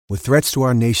With threats to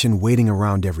our nation waiting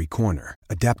around every corner,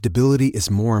 adaptability is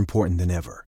more important than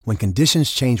ever. When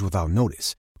conditions change without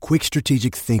notice, quick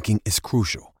strategic thinking is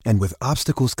crucial. And with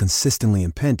obstacles consistently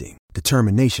impending,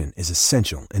 determination is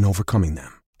essential in overcoming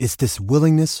them. It's this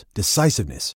willingness,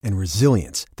 decisiveness, and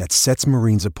resilience that sets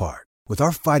Marines apart. With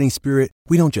our fighting spirit,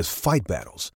 we don't just fight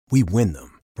battles, we win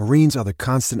them. Marines are the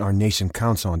constant our nation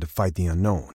counts on to fight the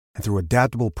unknown. And through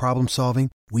adaptable problem solving,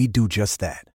 we do just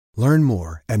that. Learn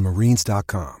more at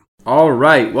marines.com. All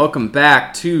right, welcome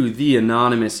back to the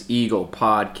Anonymous Eagle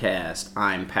podcast.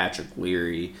 I'm Patrick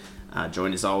Leary,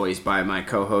 joined as always by my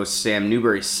co-host Sam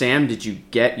Newberry. Sam, did you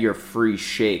get your free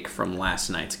shake from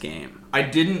last night's game? I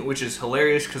didn't, which is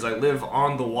hilarious because I live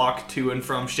on the walk to and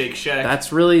from Shake Shack.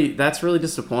 That's really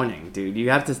disappointing, dude. You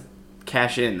have to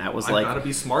cash in. That was I've got to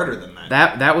be smarter than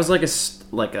that. That was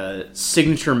like a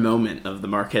signature moment of the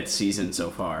Marquette season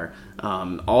so far.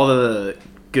 All the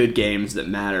good games that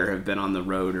matter have been on the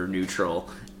road or neutral,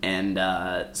 and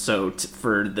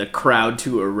for the crowd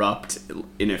to erupt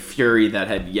in a fury that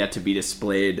had yet to be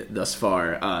displayed thus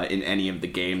far in any of the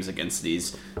games against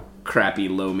these crappy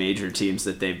low major teams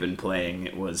that they've been playing,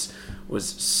 it was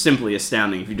simply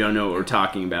astounding. If you don't know what we're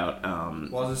talking about,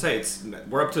 well, I was gonna say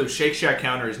we're up to Shake Shack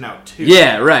counter is now 2.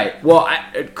 Yeah, right. Well,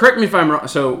 correct me if I'm wrong.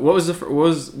 So,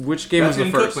 which game was the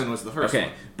first? Cookman was the first one.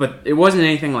 But it wasn't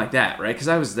anything like that, right? Because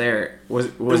I was there.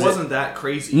 It wasn't that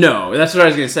crazy. No, that's what I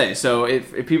was gonna say. So,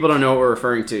 if people don't know what we're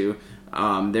referring to,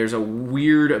 there's a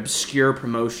weird, obscure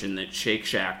promotion that Shake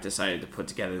Shack decided to put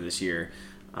together this year,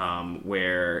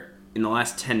 where in the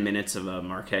last 10 minutes of a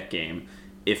Marquette game,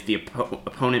 if the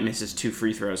opponent misses 2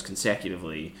 free throws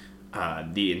consecutively,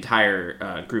 the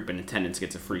entire group in attendance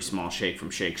gets a free small shake from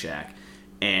Shake Shack.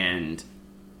 And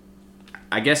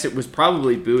I guess it was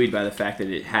probably buoyed by the fact that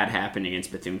it had happened against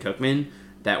Bethune-Cookman,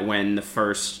 that when the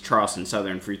first Charleston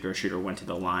Southern free throw shooter went to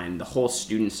the line, the whole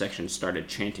student section started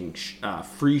chanting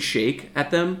free shake at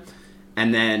them.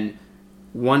 And then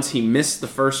once he missed the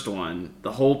first one,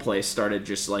 the whole place started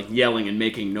just like yelling and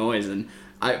making noise. And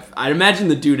I'd imagine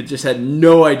the dude just had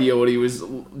no idea what he was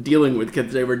dealing with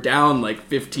because they were down like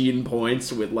 15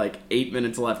 points with like 8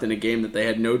 minutes left in a game that they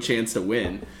had no chance to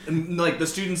win. And like the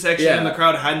student section in the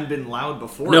crowd hadn't been loud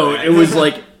before. No, it was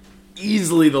like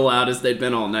easily the loudest they'd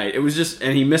been all night. It was just,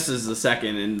 and he misses the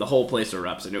second and the whole place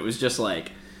erupts. And it was just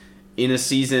like, in a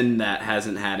season that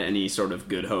hasn't had any sort of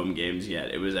good home games yet,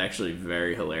 it was actually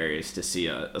very hilarious to see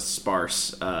a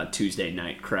sparse Tuesday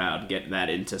night crowd get that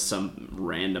into some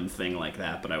random thing like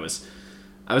that. But I was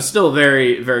still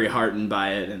very, very heartened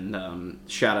by it, and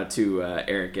shout out to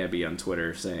Eric Gebbe on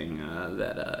Twitter saying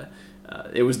that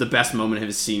it was the best moment of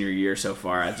his senior year so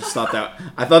far. I thought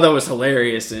that was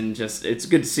hilarious, and just it's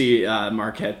good to see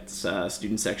Marquette's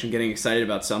student section getting excited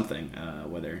about something,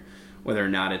 whether or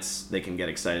not they can get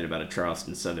excited about a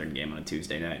Charleston Southern game on a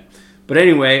Tuesday night. But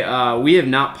anyway, we have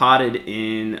not potted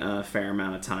in a fair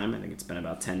amount of time. I think it's been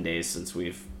about 10 days since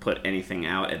we've put anything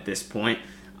out at this point.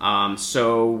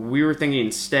 So we were thinking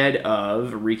instead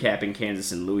of recapping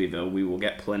Kansas and Louisville, we will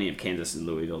get plenty of Kansas and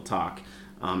Louisville talk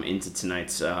into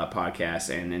tonight's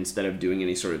podcast. And instead of doing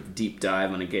any sort of deep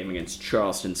dive on a game against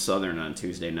Charleston Southern on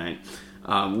Tuesday night,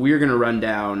 we're going to run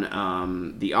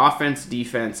down the offense,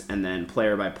 defense, and then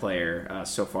player by player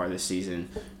so far this season,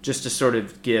 just to sort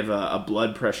of give a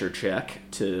blood pressure check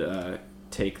to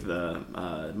take the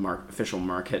official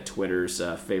Marquette Twitter's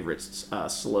favorite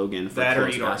slogan for that or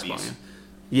close eat basketball. Arby's.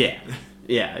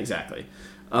 Yeah, exactly.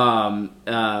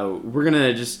 We're going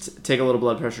to just take a little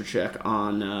blood pressure check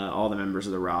on all the members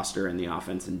of the roster and the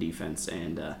offense and defense,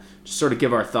 and just sort of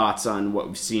give our thoughts on what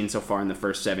we've seen so far in the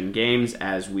first 7 games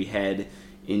as we head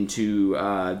into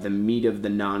the meat of the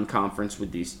non-conference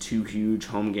with these 2 huge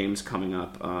home games coming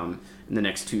up in the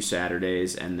next 2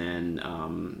 Saturdays, and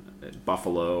then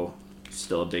Buffalo,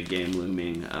 still a big game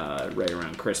looming right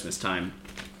around Christmas time.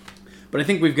 But I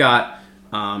think we've got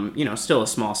still a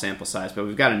small sample size, but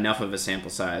we've got enough of a sample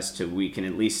size we can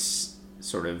at least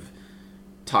sort of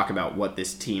talk about what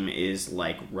this team is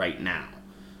like right now.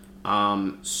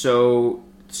 So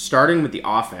starting with the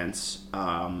offense,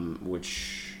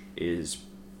 which is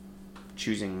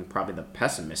choosing probably the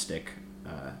pessimistic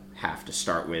half to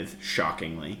start with,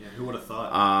 shockingly. Yeah, who would have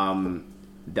thought?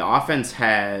 The offense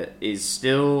is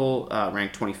still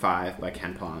ranked 25 by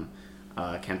KenPom.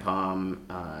 KenPom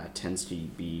tends to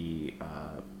be,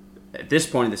 at this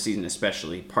point of the season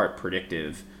especially, part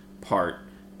predictive, part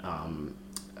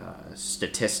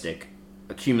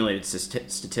accumulated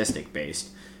statistic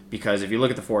based. Because if you look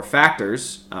at the 4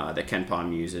 factors that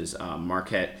KenPom uses,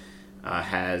 Marquette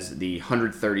has the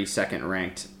 132nd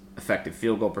ranked effective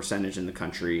field goal percentage in the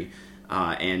country,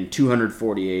 and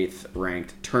 248th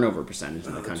ranked turnover percentage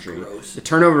in the country. Gross. The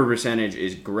turnover percentage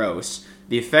is gross.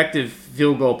 The effective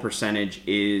field goal percentage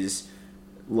is,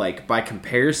 like, by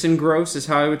comparison, gross is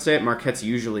how I would say it. Marquette's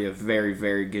usually a very,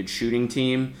 very good shooting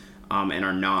team, and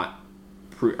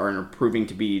are proving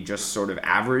to be just sort of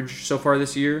average so far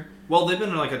this year. Well, they've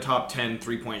been like a top 10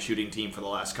 3-point shooting team for the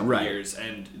last couple of years,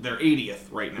 and they're 80th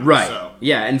right now. Right. So.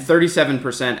 Yeah, and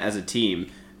 37% as a team.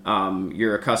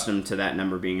 You're accustomed to that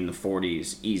number being in the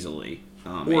 40s easily.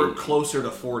 Or closer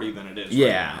to 40 than it is right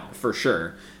now. For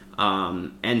sure.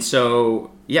 And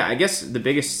so, yeah, I guess the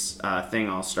biggest thing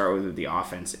I'll start with the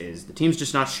offense is the team's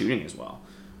just not shooting as well.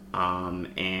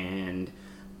 And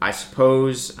I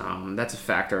suppose that's a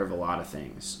factor of a lot of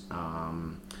things.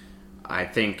 I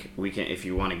think we can, if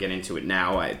you want to get into it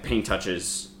now, Paint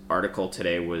Touch's article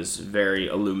today was very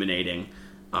illuminating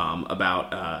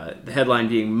about the headline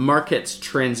being Marquette's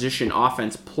transition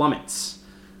offense plummets.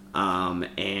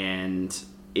 And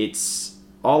it's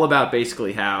all about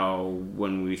basically how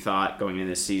when we thought going into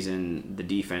this season the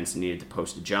defense needed to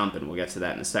post a jump, and we'll get to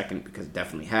that in a second because it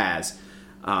definitely has,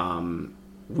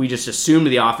 we just assumed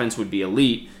the offense would be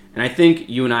elite. And I think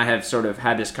you and I have sort of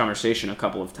had this conversation a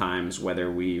couple of times,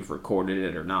 whether we've recorded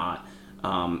it or not,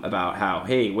 about how,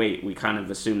 hey, wait, we kind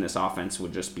of assumed this offense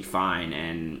would just be fine,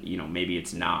 and, you know, maybe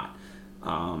it's not.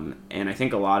 And I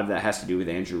think a lot of that has to do with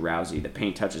Andrew Rousey. The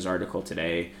Paint Touches article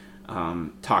today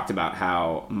talked about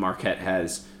how Marquette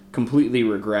has completely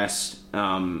regressed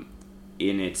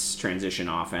in its transition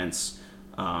offense.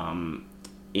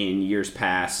 In years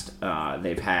past,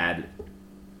 they've had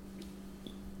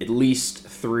at least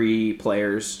 3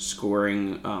 players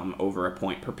scoring over a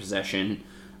point per possession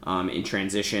in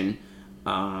transition,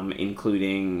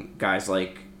 including guys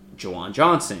like Jawan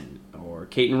Johnson or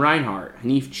Caton Reinhardt,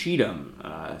 Hanif Cheatham,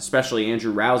 especially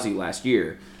Andrew Rousey last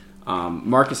year.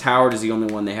 Marcus Howard is the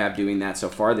only one they have doing that so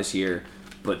far this year,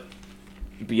 but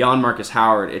beyond Marcus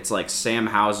Howard, it's like Sam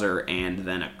Hauser and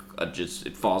then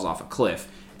it falls off a cliff.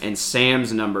 And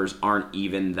Sam's numbers aren't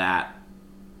even that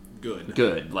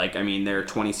good. Like, I mean, they're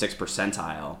 26th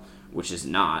percentile, which is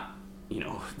not, you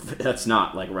know, that's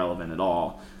not like relevant at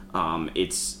all.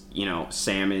 It's, you know,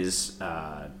 Sam is,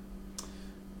 yeah,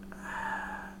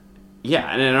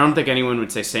 and I don't think anyone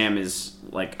would say Sam is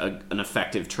like an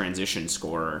effective transition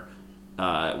scorer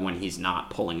when he's not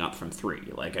pulling up from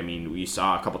 3. Like, I mean, we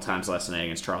saw a couple times last night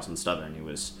against Charleston Southern, he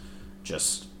was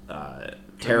just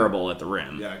terrible at the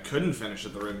rim. Yeah, couldn't finish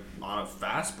at the rim on a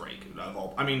fast break.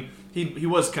 I mean, he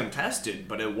was contested,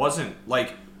 but it wasn't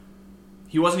like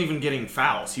he wasn't even getting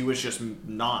fouls. He was just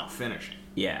not finishing.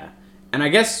 Yeah. And I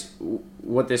guess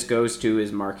what this goes to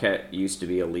is Marquette used to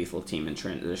be a lethal team in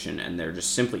transition, and they're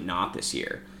just simply not this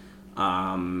year.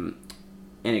 And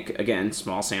again,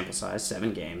 small sample size,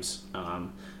 7 games.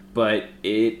 But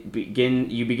you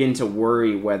begin to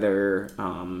worry whether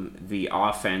the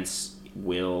offense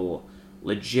will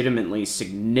legitimately,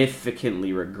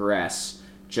 significantly regress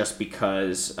just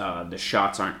because the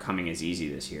shots aren't coming as easy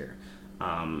this year.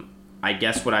 I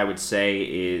guess what I would say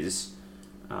is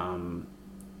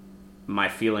my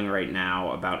feeling right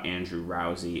now about Andrew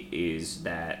Rousey is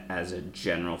that as a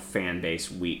general fan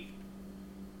base, we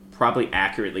probably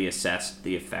accurately assessed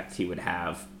the effect he would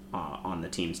have on the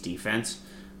team's defense,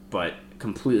 but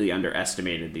completely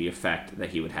underestimated the effect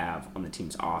that he would have on the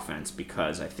team's offense,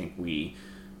 because I think we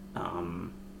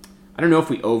I don't know if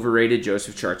we overrated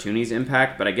Joseph Chartouni's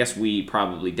impact, but I guess we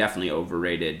probably definitely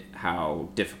overrated how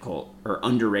difficult, or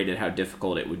underrated how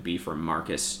difficult it would be for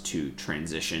Marcus to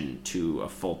transition to a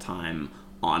full-time,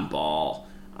 on-ball,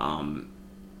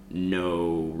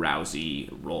 no Rousey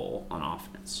role on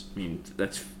offense. I mean,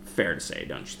 that's fair to say,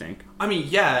 don't you think? I mean,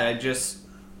 yeah,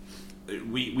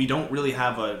 we don't really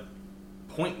have a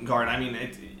point guard. I mean,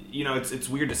 it's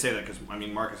weird to say that because, I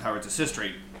mean, Marcus Howard's assist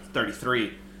rate,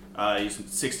 33. He's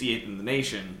 68th in the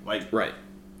nation. Like, right.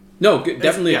 No,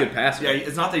 definitely a good passer. Yeah,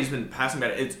 it's not that he's been passing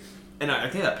bad. And I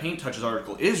think that Paint Touches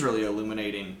article is really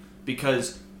illuminating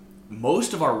because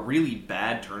most of our really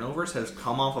bad turnovers has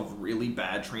come off of really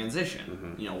bad transition.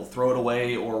 Mm-hmm. You know, we'll throw it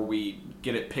away or we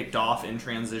get it picked off in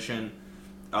transition.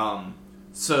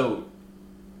 So,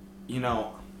 you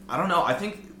know, I don't know. I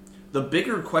think the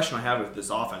bigger question I have with this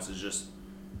offense is just,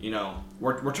 you know,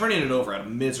 we're turning it over at a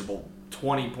miserable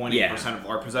 20.8% of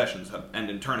our possessions end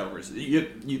in turnovers.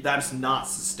 That's not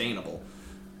sustainable.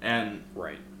 And,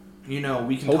 right. You know,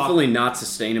 we can hopefully not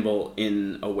sustainable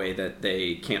in a way that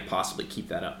they can't possibly keep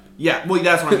that up. Yeah, well,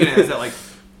 that's what I'm getting at, is that, like,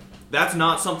 that's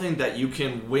not something that you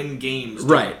can win games.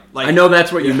 Right. Like, I know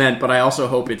that's what you meant, but I also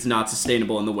hope it's not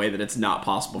sustainable in the way that it's not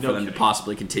possible for them to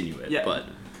possibly continue it. Yeah. But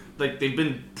like, they've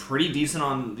been pretty decent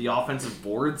on the offensive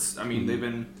boards. I mean, they've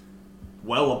been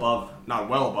not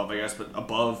well above, I guess, but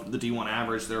above the D1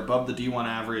 average. They're above the D1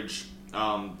 average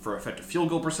for effective field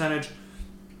goal percentage.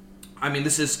 I mean,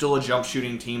 this is still a jump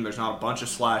shooting team. There's not a bunch of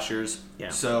slashers. Yeah.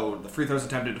 So the free throws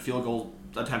attempted to field goal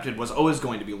attempted was always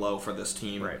going to be low for this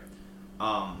team. Right.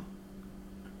 And,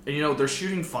 they're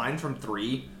shooting fine from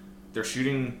 3. They're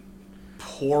shooting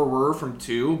poorer from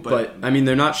 2. But I mean,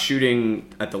 they're not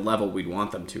shooting at the level we'd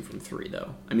want them to from 3,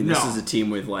 though. I mean, this is a team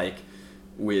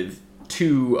with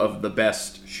 2 of the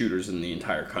best shooters in the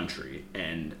entire country,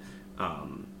 and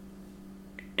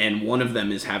one of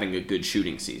them is having a good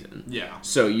shooting season. Yeah.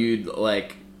 So you'd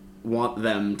want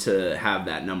them to have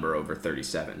that number over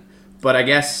 37. But I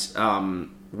guess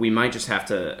we might just have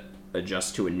to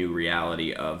adjust to a new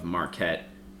reality of Marquette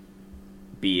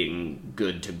being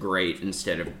good to great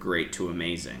instead of great to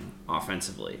amazing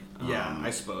offensively. Yeah, I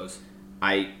suppose.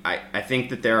 I think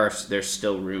that there's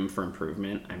still room for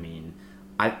improvement. I mean,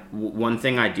 one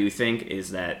thing I do think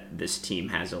is that this team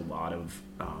has a lot of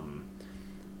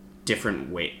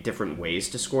different ways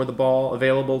to score the ball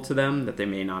available to them that they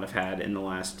may not have had in the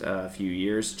last few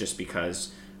years, just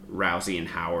because Rousey and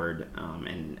Howard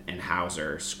and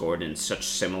Hauser scored in such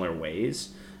similar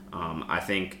ways. I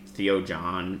think Theo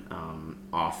John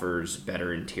offers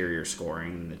better interior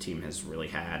scoring than the team has really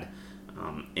had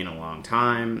in a long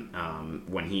time.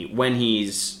 When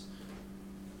he's,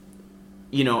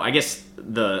 I guess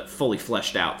the fully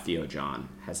fleshed out Theo John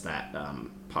has that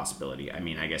possibility. I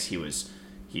mean, I guess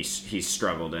he's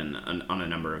struggled on a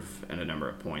number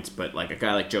of points, but a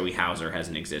guy like Joey Hauser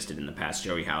hasn't existed in the past.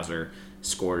 Joey Hauser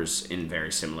scores in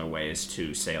very similar ways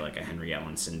to, say, a Henry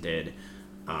Ellenson did,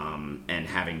 and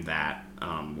having that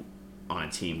on a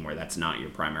team where that's not your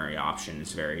primary option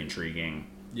is very intriguing.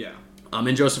 Yeah.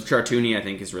 And Joseph Chartouni, I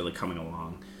think, is really coming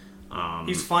along.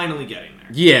 He's finally getting there.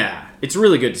 Yeah, it's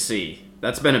really good to see.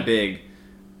 That's been a big,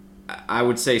 I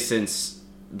would say, since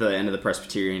the end of the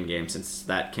Presbyterian game, since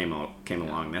that came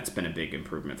along, that's been a big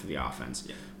improvement for the offense.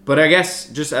 Yeah. But I guess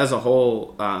just as a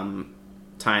whole,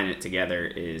 tying it together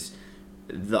is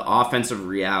the offensive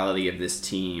reality of this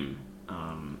team.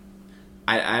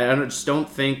 I just don't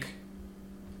think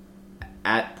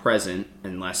at present,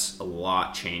 unless a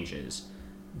lot changes,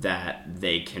 that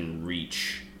they can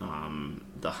reach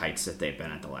the heights that they've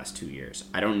been at the last 2 years.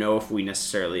 I don't know if we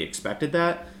necessarily expected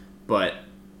that, but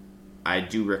I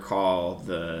do recall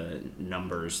the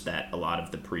numbers that a lot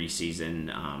of the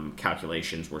preseason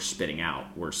calculations were spitting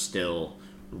out were still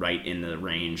right in the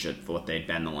range of what they'd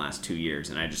been the last 2 years,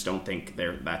 and I just don't think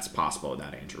that's possible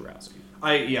without Andrew Rousey.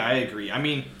 I agree. I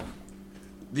mean,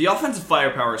 the offensive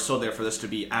firepower is still there for this to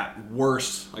be at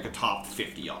worst a top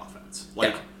 50 offense.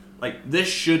 This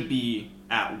should be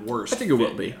at worst. I think it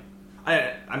will be.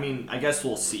 I mean, I guess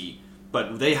we'll see,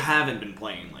 but they haven't been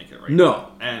playing like it right No.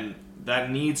 now. And that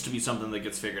needs to be something that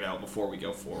gets figured out before we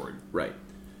go forward. Right.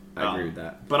 I agree with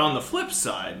that. But on the flip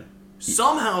side,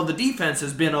 somehow the defense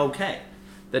has been okay.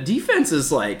 The defense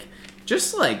is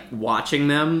just watching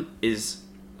them is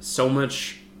so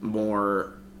much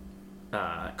more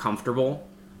comfortable,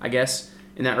 I guess,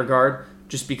 in that regard,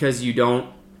 just because you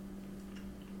don't,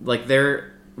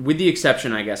 they're, with the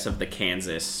exception, I guess, of the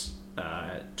Kansas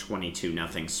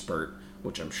 22-0 spurt,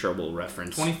 which I'm sure we'll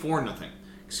reference. 24-0.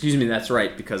 Excuse me, that's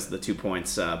right, because the 2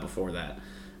 points before that,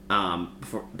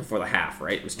 before the half,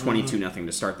 right? It was 22-0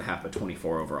 to start the half, but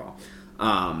 24 overall.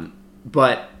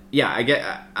 But yeah,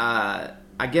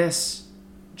 I guess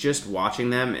just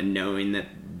watching them and knowing that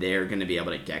they're going to be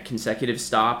able to get consecutive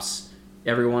stops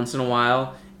every once in a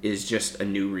while is just a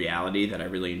new reality that I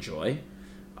really enjoy.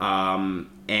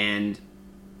 And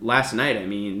last night, I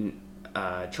mean,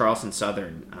 Charleston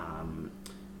Southern,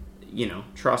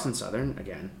 Charleston Southern,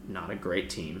 again, not a great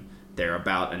team. They're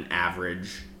about an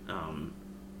average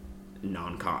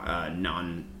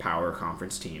non-power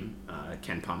conference team.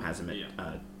 Ken Pom has them at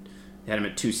had him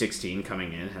at 216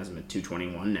 coming in, has him at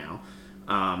 221 now.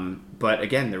 But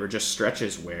again, there were just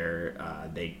stretches where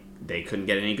they couldn't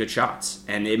get any good shots,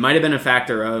 and it might have been a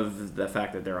factor of the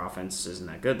fact that their offense isn't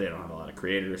that good. They don't have a lot of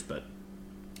creators, but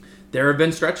there have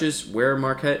been stretches where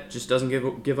Marquette just doesn't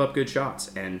give up good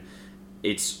shots, and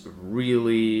it's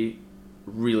really,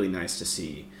 really nice to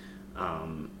see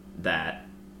that.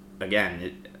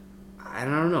 Again, I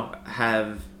don't know.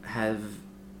 Have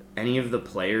any of the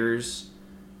players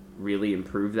really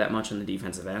improved that much on the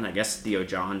defensive end? I guess Theo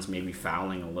John's maybe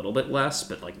fouling a little bit less,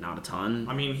 but not a ton.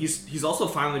 I mean, he's also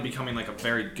finally becoming a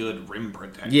very good rim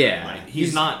protector. Yeah,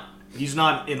 he's not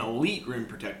an elite rim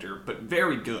protector, but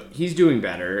very good. He's doing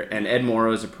better, and Ed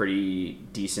Morrow is a pretty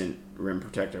decent rim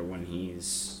protector when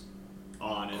he's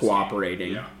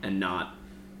cooperating and not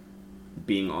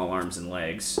being all arms and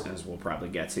legs, as we'll probably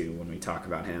get to when we talk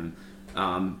about him.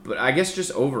 But I guess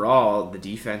just overall, the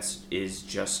defense is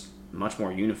just much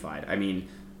more unified. I mean,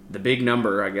 the big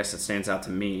number, I guess, that stands out to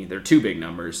me, there are two big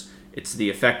numbers. It's the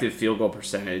effective field goal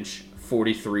percentage,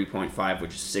 43.5,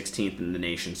 which is 16th in the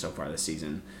nation so far this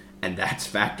season. And that's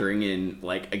factoring in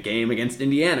like a game against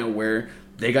Indiana where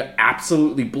they got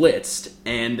absolutely blitzed,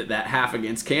 and that half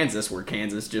against Kansas where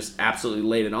Kansas just absolutely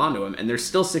laid it onto them, and they're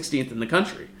still 16th in the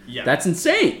country. Yeah. That's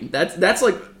insane. That's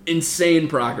like insane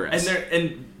progress.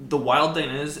 And the wild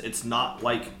thing is, it's not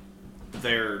like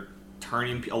they're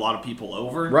turning a lot of people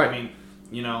over. Right. I mean,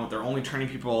 you know, they're only turning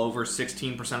people over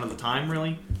 16% of the time,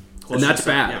 really. And that's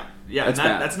bad. Yeah, that's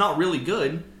bad. That's not really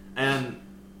good. And,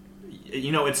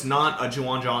 you know, it's not a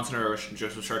Juwan Johnson or a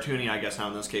Joseph Chartouni, I guess now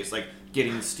in this case, like,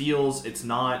 getting steals. It's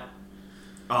not,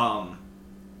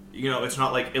 you know, it's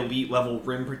not like elite level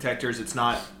rim protectors. It's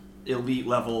not elite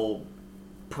level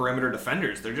perimeter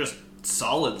defenders. They're just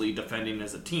solidly defending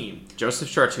as a team. Joseph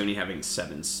Chartouni having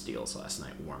 7 steals last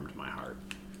night warmed my heart.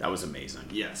 That was amazing.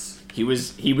 Yes. He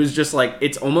was just like,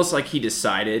 it's almost like he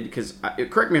decided, because,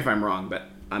 correct me if I'm wrong, but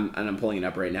I'm pulling it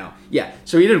up right now. Yeah,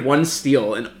 so he did 1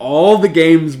 steal in all the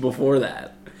games before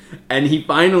that. And he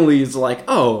finally is like,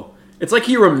 oh, it's like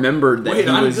he remembered that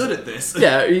I'm good at this.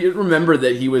 Yeah, he remembered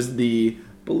that he was he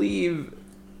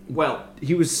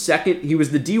was second. He was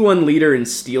the D1 leader in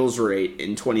steals rate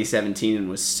in 2017 and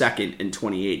was second in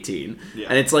 2018. Yeah.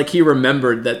 And it's like he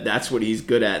remembered that that's what he's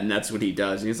good at and that's what he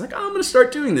does. And he's like, oh, I'm going to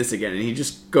start doing this again. And he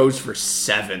just goes for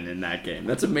 7 in that game.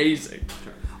 That's amazing.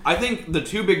 I think the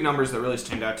two big numbers that really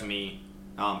stand out to me,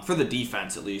 for the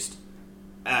defense at least,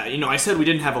 you know, I said we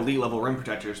didn't have elite level rim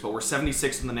protectors, but we're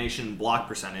 76th in the nation in block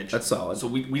percentage. That's solid. So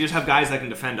we just have guys that can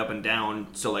defend up and down.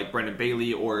 So like Brendan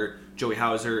Bailey or Joey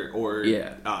Hauser or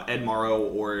Ed Morrow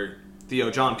or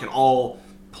Theo John can all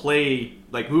play,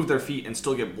 like move their feet and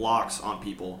still get blocks on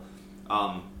people.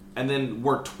 And then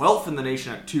we're 12th in the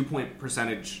nation at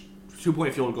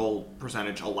 2-point field goal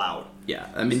percentage allowed. Yeah,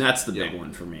 I mean that's the big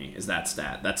one for me is that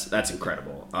stat. That's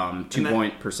incredible.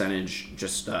 2-point percentage.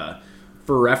 Just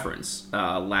for reference,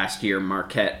 last year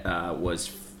Marquette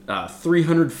was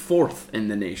 304th in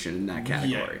the nation in that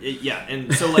category. Yeah,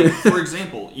 and so like for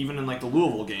example, even in like the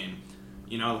Louisville game,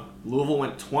 you know, Louisville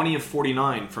went 20 of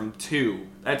 49 from 2.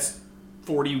 That's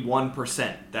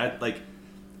 41%.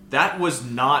 That was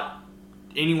not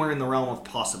anywhere in the realm of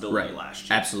possibility last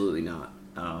year. Absolutely not.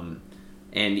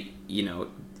 And you know,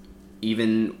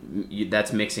 even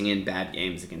that's mixing in bad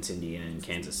games against Indiana and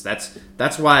Kansas.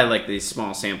 That's why I like these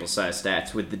small sample size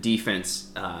stats with the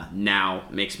defense now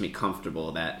makes me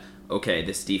comfortable that okay,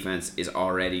 this defense is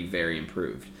already very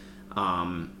improved.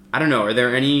 I don't know. Are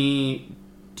there any?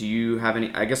 Do you have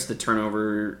any? I guess the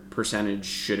turnover percentage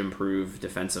should improve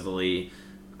defensively.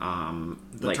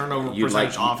 The turnover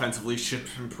percentage offensively should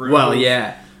improve. Well,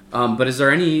 yeah. But is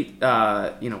there any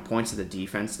points of the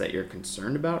defense that you're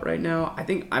concerned about right now?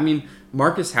 I mean,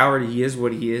 Marcus Howard, he is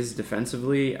what he is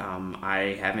defensively.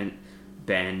 I haven't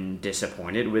been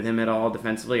disappointed with him at all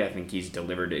defensively. I think he's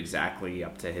delivered exactly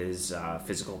up to his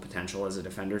physical potential as a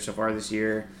defender so far this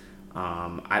year.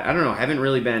 I don't know. I haven't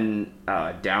really been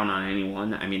down on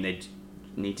anyone. I mean, they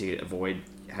need to avoid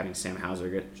having Sam Hauser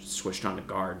get switched on to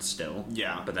guard still.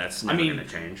 Yeah. But that's never going to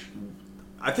change.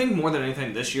 I think more than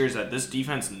anything this year is that this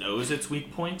defense knows its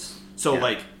weak points. So,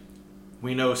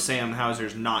 we know Sam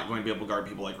Hauser's not going to be able to guard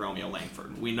people like Romeo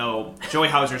Langford. We know Joey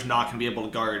Hauser's not going to be able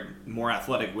to guard more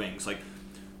athletic wings. Like,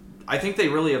 I think they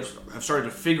really have started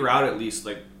to figure out at least,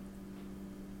 like,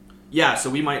 yeah, so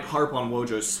we might harp on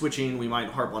Wojo's switching, we might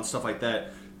harp on stuff like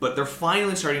that, but they're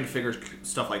finally starting to figure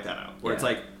stuff like that out. Where it's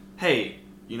like, hey,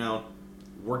 you know,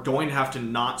 we're going to have to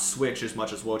not switch as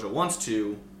much as Wojo wants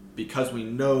to, because we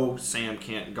know Sam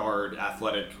can't guard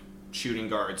athletic shooting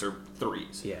guards or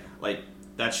threes. Yeah. Like,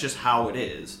 that's just how it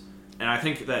is. And I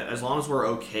think that as long as we're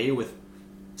okay with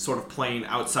sort of playing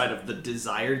outside of the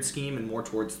desired scheme and more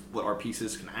towards what our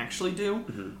pieces can actually do,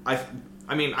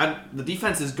 the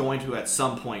defense is going to, at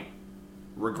some point,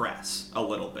 regress a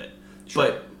little bit.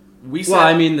 Sure. But we said... Well,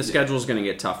 I mean, the schedule's going to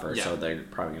get tougher, so they're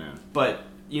probably going to... But,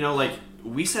 you know, like,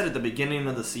 we said at the beginning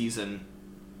of the season,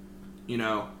 you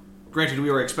know... Granted,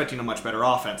 we were expecting a much better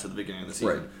offense at the beginning of the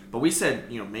season, but we said,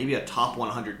 you know, maybe a top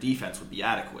 100 defense would be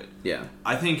adequate. Yeah.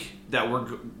 I think that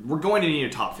we're going to need a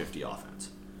top 50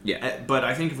 offense. Yeah. But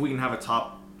I think if we can have a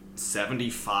top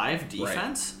 75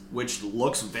 defense, which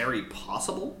looks very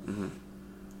possible,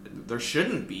 there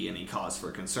shouldn't be any cause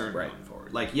for concern going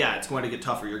forward. Like, yeah, it's going to get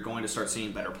tougher. You're going to start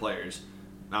seeing better players.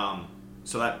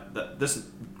 So that this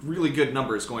really good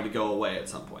number is going to go away at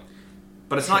some point.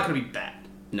 But it's not going to be bad.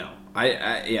 No.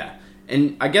 Yeah.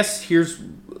 And I guess here's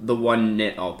the one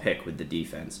nit I'll pick with the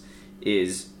defense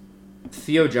is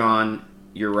Theo John,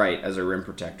 you're right, as a rim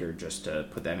protector, just to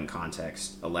put that in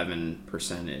context,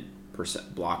 11%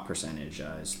 block percentage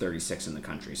is 36 in the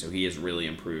country, so he has really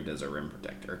improved as a rim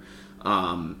protector.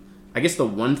 I guess the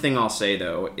one thing I'll say,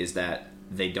 though, is that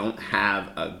they don't have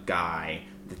a guy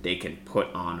that they can put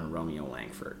on a Romeo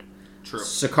Langford. True.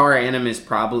 Sakar Anim is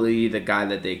probably the guy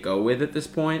that they go with at this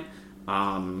point.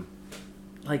 I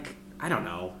don't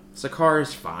know. Sakar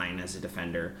is fine as a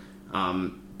defender.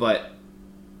 But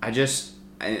I just...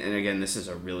 And again, this is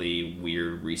a really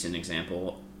weird recent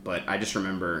example, but I just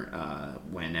remember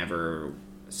whenever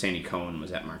Sandy Cohen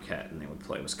was at Marquette and they would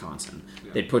play Wisconsin,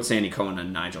 they'd put Sandy Cohen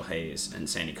on Nigel Hayes, and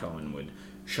Sandy Cohen would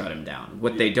shut him down.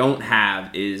 What they don't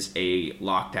have is a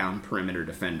lockdown perimeter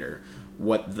defender.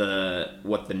 What the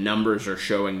numbers are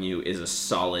showing you is a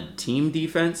solid team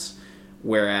defense,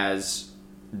 whereas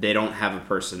they don't have a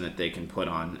person that they can put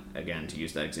on, again, to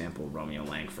use that example, Romeo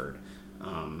Langford.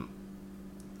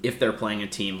 If they're playing a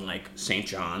team like St.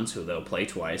 John's, who they'll play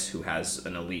twice, who has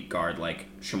an elite guard like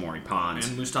Shamori Pons.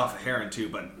 And Mustafa Heron, too,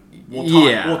 but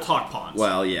we'll talk Pons.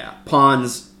 Well, yeah.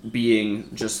 Pons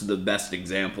being just the best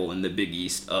example in the Big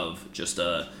East of just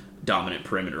a dominant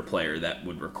perimeter player that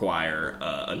would require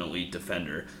an elite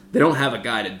defender. They don't have a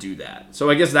guy to do that. So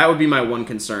I guess that would be my one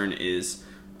concern is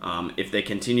if they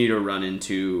continue to run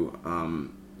into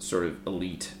sort of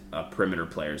elite perimeter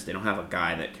players, they don't have a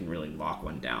guy that can really lock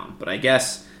one down. But I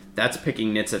guess that's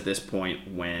picking nits at this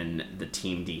point when the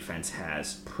team defense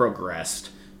has progressed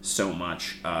so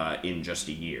much in just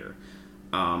a year.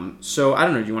 So I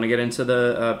don't know. Do you want to get into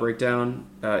the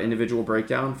individual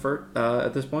breakdown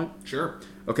at this point? Sure.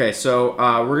 Okay, so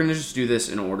we're going to just do this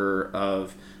in order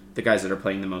of the guys that are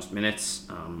playing the most minutes,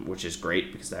 which is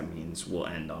great because that means we'll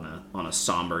end on a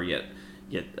somber yet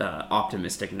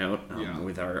optimistic note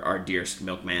with our dearest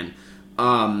milkman.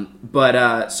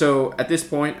 So at this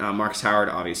point, Marcus Howard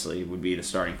obviously would be the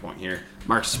starting point here.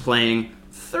 Marcus is playing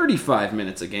 35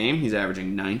 minutes a game. He's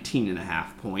averaging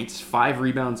 19.5 points, 5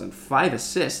 rebounds, and 5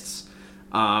 assists.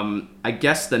 I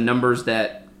guess the numbers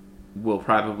that will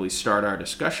probably start our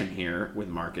discussion here with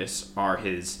Marcus are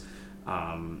his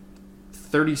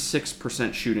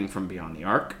 36% shooting from beyond the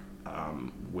arc,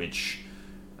 which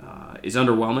is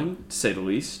underwhelming, to say the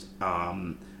least.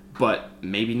 But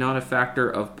maybe not a factor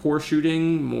of poor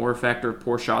shooting, more a factor of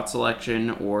poor shot selection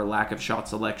or lack of shot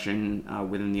selection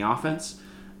within the offense.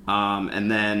 And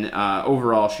then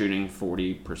overall shooting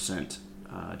 40%,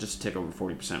 just a tick over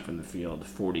 40% from the field,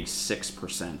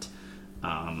 46%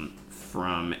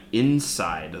 from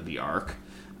inside of the arc.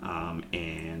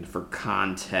 And for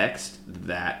context,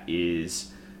 that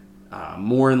is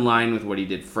more in line with what he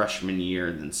did freshman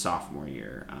year than sophomore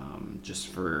year. Just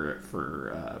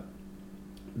for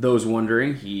those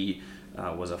wondering, he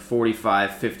was a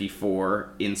 45-54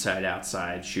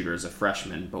 inside-outside shooter as a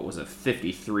freshman, but was a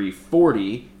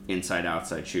 53-40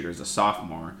 inside-outside shooter as a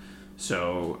sophomore.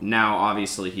 So now,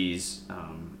 obviously, he's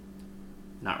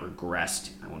not regressed.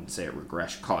 I wouldn't say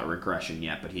call it regression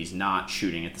yet, but he's not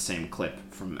shooting at the same clip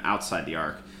from outside the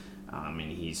arc,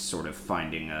 and he's sort of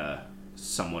finding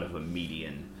somewhat of a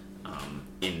median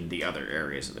in the other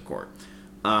areas of the court.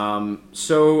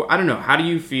 So I don't know. How do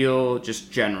you feel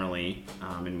just generally?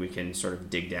 And we can sort of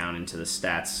dig down into the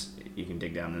stats. You can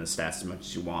dig down into the stats as much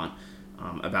as you want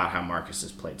about how Marcus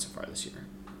has played so far this year.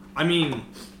 I mean,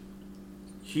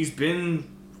 he's been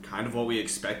kind of what we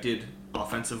expected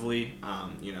offensively.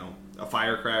 A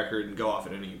firecracker and go off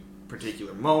at any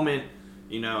particular moment.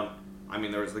 I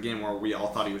mean, there was the game where we all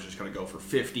thought he was just going to go for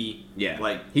 50.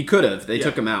 Yeah, he could have. They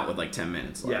took him out with 10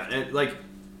 minutes left. Yeah, and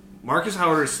Marcus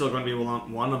Howard is still going to be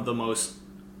one of the most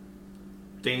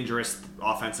dangerous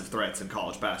offensive threats in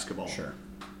college basketball. Sure.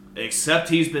 Except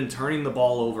he's been turning the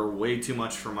ball over way too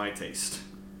much for my taste.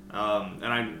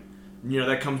 And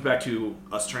that comes back to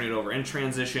us turning it over in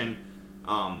transition.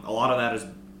 A lot of that is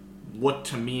what,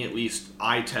 to me at least,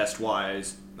 eye test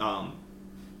wise,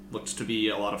 looks to be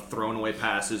a lot of thrown away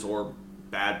passes or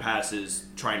bad passes.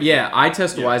 Eye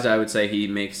test wise, I would say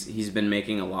he's been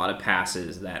making a lot of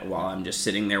passes that while I'm just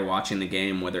sitting there watching the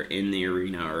game, whether in the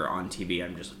arena or on TV,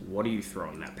 I'm just, what are you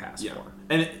throwing that pass for?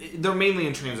 And they're mainly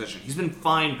in transition. He's been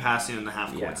fine passing in the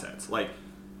half court sets. And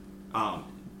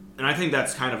I think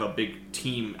that's kind of a big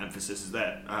team emphasis is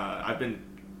that I've been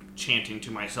chanting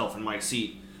to myself in my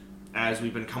seat as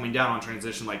we've been coming down on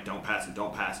transition, don't pass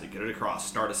it, get it across,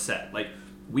 start a set.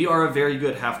 We are a very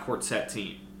good half court set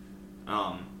team.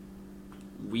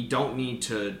 We don't need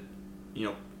to,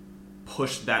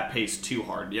 push that pace too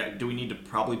hard. Yeah, do we need to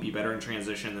probably be better in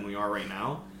transition than we are right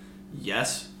now?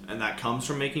 Yes, and that comes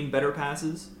from making better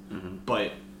passes. Mm-hmm.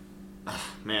 But,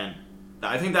 man,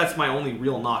 I think that's my only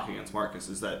real knock against Marcus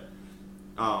is that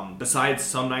Besides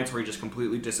some nights where he just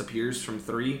completely disappears from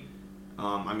three,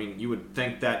 I mean, you would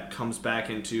think that comes back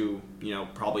into,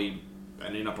 probably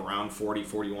ending up around 40,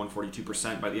 41,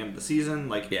 42% by the end of the season.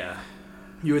 Like, Yeah.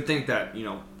 you would think that,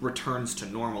 returns to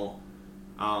normal.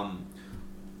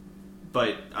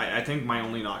 But I think my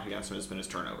only knock against him has been his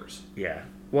turnovers. Yeah.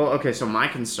 Well, okay, so my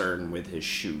concern with his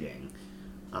shooting,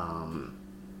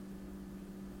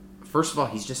 first of all,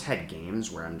 he's just had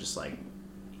games where I'm just like,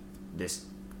 this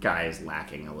guy is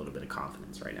lacking a little bit of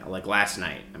confidence right now. Like last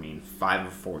night, 5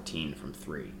 of 14 from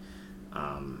 3.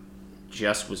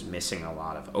 Just was missing a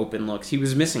lot of open looks. He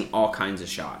was missing all kinds of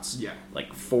shots. Yeah.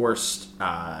 Like forced,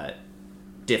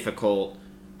 difficult,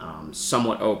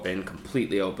 somewhat open,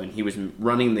 completely open. He was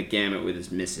running the gamut with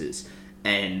his misses.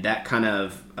 And that kind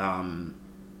of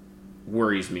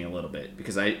worries me a little bit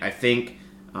because I think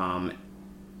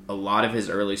a lot of his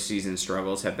early season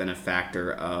struggles have been a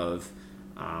factor of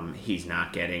he's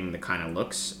not getting the kind of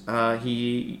looks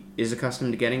he is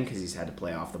accustomed to getting because he's had to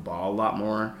play off the ball a lot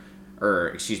more,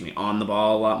 on the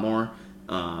ball a lot more,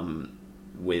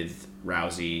 with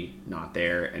Rousey not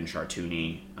there and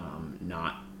Chartouni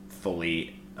not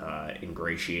fully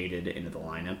ingratiated into the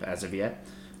lineup as of yet.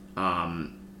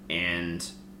 And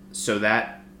so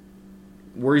that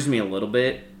worries me a little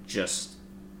bit, just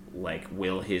like,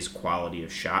 will his quality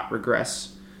of shot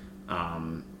regress?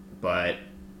 But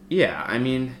yeah,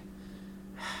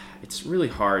 it's really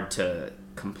hard to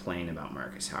complain about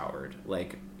Marcus Howard.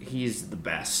 Like, he's the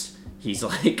best. He's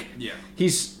like, yeah,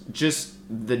 he's just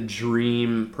the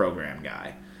dream program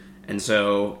guy. And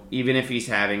so even if he's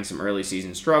having some early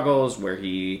season struggles where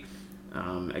he,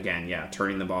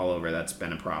 turning the ball over, that's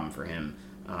been a problem for him.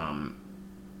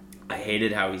 I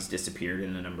hated how he's disappeared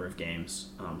in a number of games.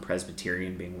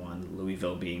 Presbyterian being one,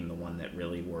 Louisville being the one that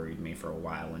really worried me for a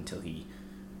while until he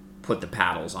put the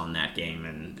paddles on that game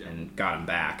and got him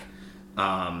back.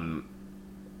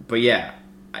 But yeah,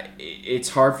 it's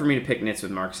hard for me to pick nits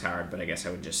with Marcus Howard, but I guess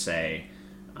I would just say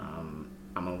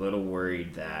I'm a little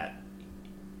worried that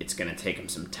it's going to take him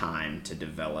some time to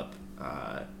develop,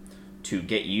 to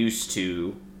get used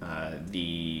to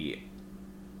the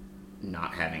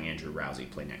not having Andrew Rousey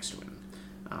play next to him,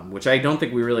 which I don't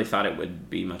think we really thought it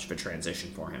would be much of a transition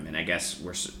for him. And I guess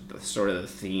we're sort of the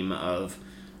theme of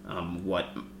what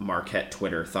Marquette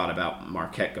Twitter thought about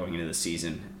Marquette going into the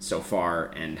season so far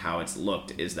and how it's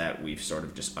looked is that we've sort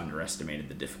of just underestimated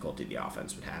the difficulty the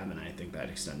offense would have, and I think that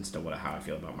extends to how I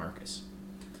feel about Marcus.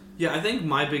 Yeah, I think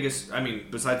my biggest,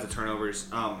 besides the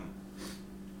turnovers, last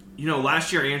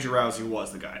year Andrew Rousey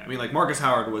was the guy. Marcus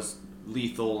Howard was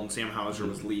lethal and Sam Hauser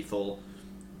was lethal,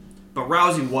 but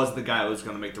Rousey was the guy that was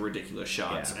going to make the ridiculous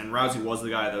shots, and Rousey was the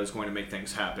guy that was going to make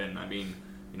things happen.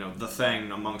 The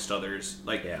thing amongst others.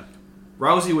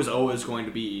 Rousey was always going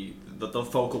to be the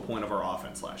focal point of our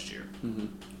offense last year. Mm-hmm.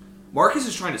 Marcus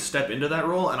is trying to step into that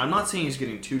role, and I'm not saying he's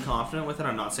getting too confident with it.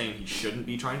 I'm not saying he shouldn't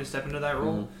be trying to step into that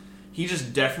role. Mm-hmm. He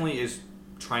just definitely is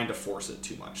trying to force it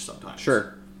too much sometimes.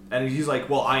 Sure. And he's like,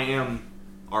 well, I am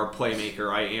our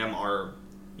playmaker. I am our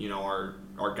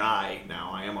guy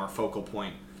now. I am our focal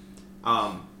point.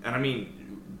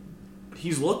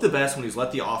 He's looked the best when he's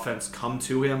let the offense come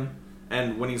to him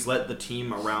and when he's let the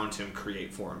team around him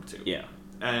create for him too. Yeah.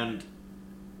 And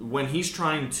when he's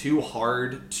trying too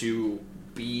hard to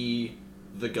be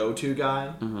the go-to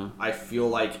guy, I feel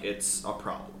like it's a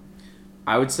problem.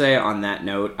 I would say on that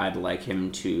note, I'd like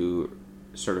him to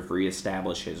sort of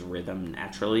reestablish his rhythm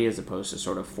naturally as opposed to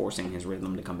sort of forcing his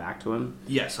rhythm to come back to him.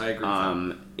 Yes, I agree with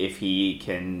that. If he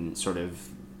can sort of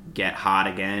get hot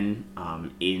again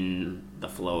in the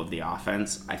flow of the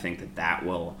offense, I think that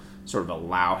will sort of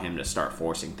allow him to start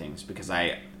forcing things, because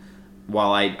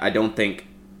while I don't think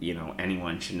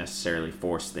anyone should necessarily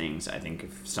force things, I think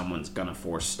if someone's gonna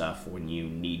force stuff when you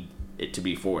need it to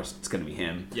be forced, it's gonna be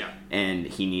him. Yeah. And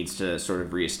he needs to sort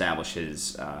of reestablish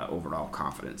his overall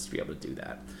confidence to be able to do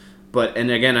that. And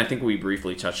again, I think we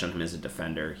briefly touched on him as a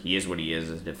defender. He is what he is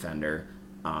as a defender.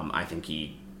 I think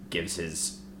he gives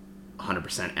his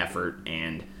 100% effort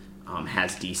and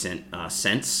has decent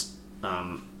sense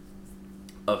of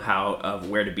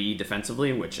where to be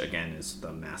defensively, which again is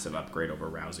the massive upgrade over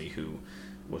Rousey, who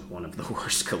was one of the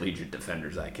worst collegiate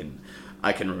defenders I can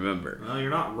remember. Well, you're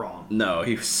not wrong. No,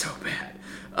 he was so bad.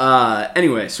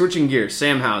 Anyway, switching gears,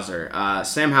 Sam Hauser.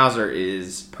 Sam Hauser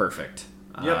is perfect.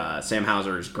 Yep. Sam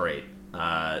Hauser is great.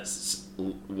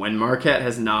 When Marquette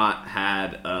has not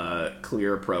had a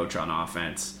clear approach on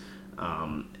offense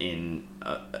in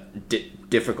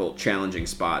difficult, challenging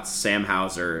spots, Sam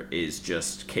Hauser is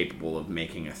just capable of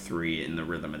making a three in the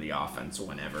rhythm of the offense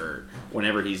whenever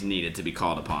he's needed to be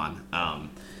called upon.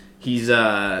 He's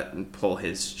pull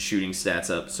his shooting stats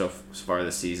up so far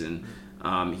this season.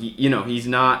 He's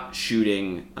not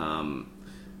shooting a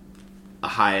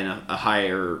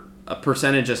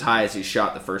percentage as high as he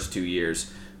shot the first 2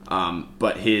 years,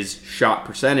 but his shot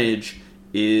percentage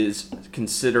is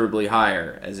considerably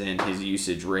higher, as in his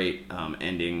usage rate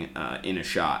ending in a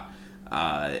shot,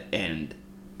 and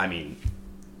I mean,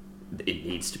 it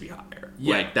needs to be higher.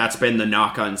 Yeah. Like, that's been the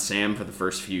knock on Sam for the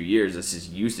first few years, is his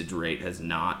usage rate has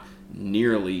not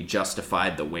nearly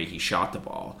justified the way he shot the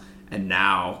ball. And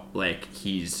now, like,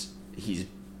 he's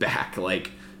back,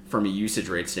 like, from a usage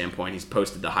rate standpoint, he's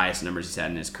posted the highest numbers he's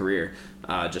had in his career.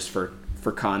 Just for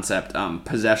concept,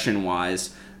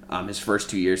 possession-wise, his first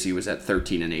 2 years he was at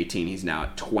 13 and 18. He's now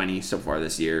at 20 so far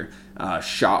this year.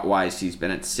 Shot-wise, he's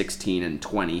been at 16 and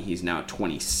 20. He's now at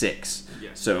 26.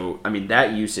 Yes. So, I mean,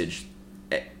 that usage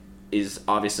is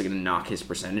obviously going to knock his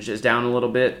percentages down a little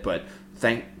bit, but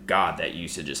thank God that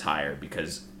usage is higher,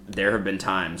 because there have been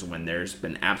times when there's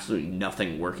been absolutely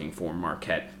nothing working for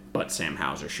Marquette but Sam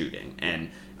Hauser shooting. And,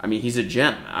 I mean, he's a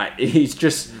gem. He's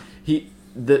just...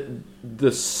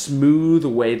 The smooth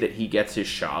way that he gets his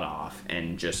shot off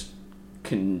and just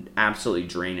can absolutely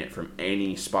drain it from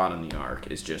any spot on the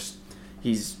arc is just...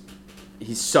 He's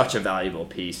such a valuable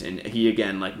piece, and he,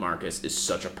 again, like Marcus, is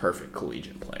such a perfect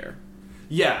collegiate player.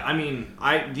 Yeah, I mean,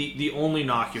 the only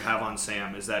knock you have on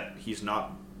Sam is that he's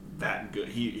not that good.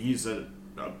 He's a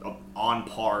on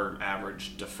par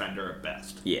average defender at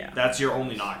best. Yeah, that's your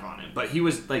only knock on him. But he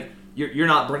was like, you're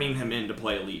not bringing him in to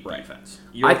play elite defense.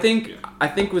 I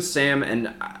think with Sam,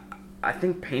 and I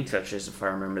think Paint Touches, if I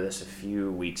remember this a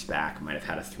few weeks back, might have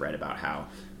had a thread about how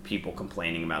people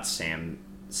complaining about Sam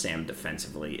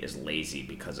defensively is lazy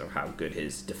because of how good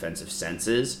his defensive sense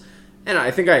is, and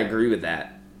I think I agree with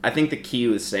that. I think the key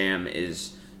with Sam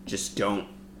is just don't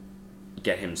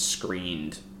get him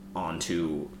screened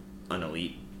onto an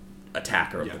elite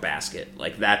attacker of the basket.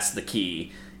 Like, that's the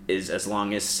key, is as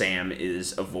long as Sam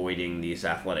is avoiding these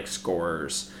athletic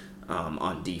scorers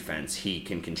on defense, he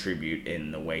can contribute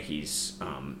in the way he's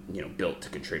built to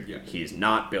contribute. He is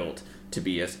not built to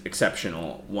be an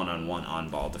exceptional one-on-one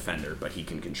on-ball defender, but he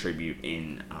can contribute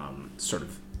in sort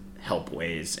of help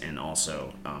ways and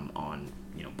also on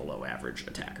below average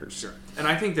attackers. Sure. And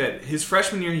I think that his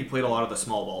freshman year he played a lot of the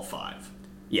small ball five.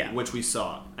 Yeah. Which we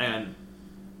saw. And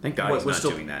thank God he's not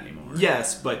doing that anymore.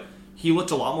 Yes, but he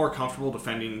looked a lot more comfortable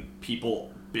defending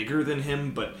people bigger than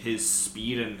him, but his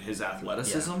speed and his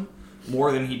athleticism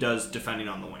more than he does defending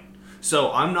on the wing.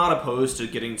 So I'm not opposed to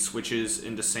getting switches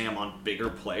into Sam on bigger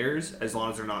players as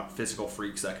long as they're not physical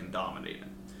freaks that can dominate him.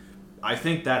 I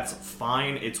think that's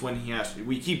fine. It's when he has to.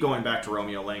 We keep going back to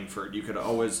Romeo Langford. You could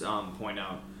always point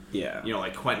out,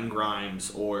 like Quentin Grimes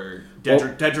or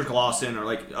Dedrick Lawson or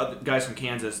like other guys from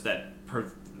Kansas that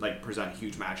present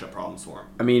huge matchup problems for him.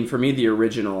 I mean, for me, the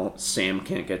original Sam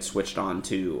can't get switched on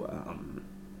to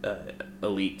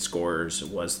elite scorers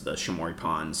was the Shamori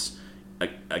Pons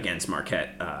against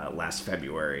Marquette last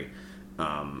February.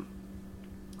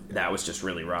 That was just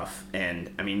really rough. And,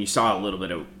 I mean, you saw a little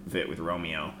bit of it with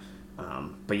Romeo.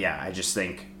 But yeah, I just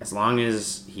think as long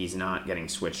as he's not getting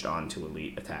switched on to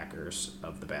elite attackers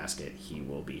of the basket, he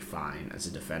will be fine as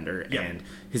a defender. Yep. And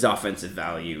his offensive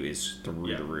value is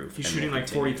through the roof. He's shooting like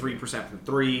 43% from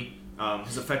three.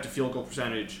 His effective field goal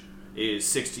percentage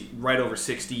is right over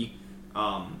 60.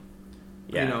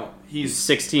 He's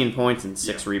 16 points and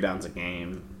 6 rebounds a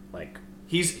game. Like,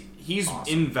 he's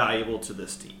awesome. Invaluable to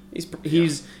this team.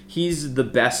 He's the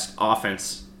best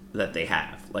offense that they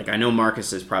have. Like, I know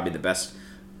Marcus is probably the best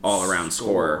all-around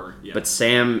scorer, but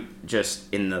Sam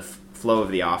just in the flow of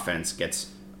the offense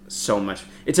gets so much.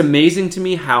 It's amazing to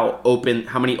me how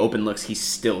many open looks he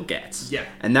still gets. Yeah.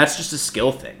 And that's just a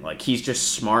skill thing. Like, he's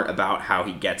just smart about how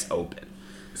he gets open.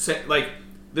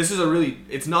 This is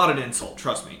it's not an insult,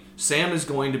 trust me. Sam is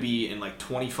going to be, in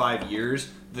 25 years,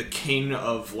 the king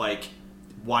of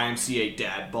YMCA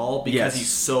dad ball because he's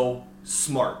so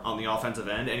smart on the offensive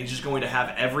end, and he's just going to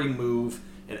have every move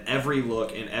and every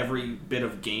look and every bit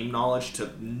of game knowledge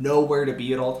to know where to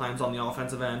be at all times on the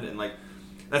offensive end. And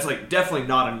that's definitely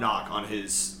not a knock on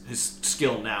his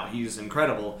skill now. He's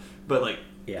incredible, but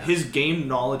his game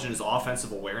knowledge and his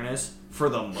offensive awareness for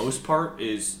the most part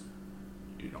is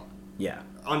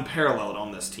unparalleled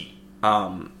on this team.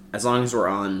 As long as we're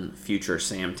on future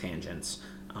Sam tangents,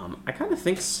 I kind of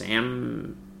think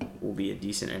Sam will be a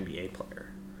decent NBA player.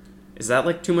 Is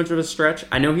that too much of a stretch?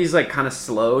 I know he's kind of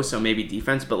slow, so maybe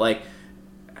defense, but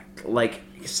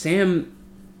Sam,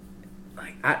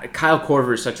 Kyle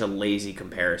Korver is such a lazy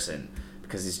comparison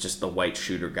because he's just the white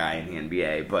shooter guy in the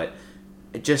NBA. But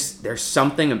there's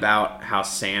something about how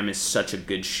Sam is such a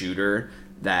good shooter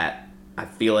that I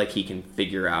feel like he can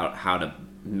figure out how to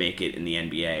make it in the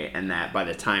NBA, and that by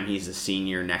the time he's a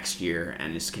senior next year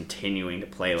and is continuing to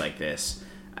play like this,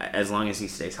 as long as he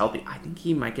stays healthy, I think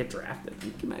he might get drafted. I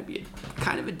think he might be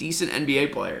kind of a decent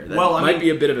NBA player. That might be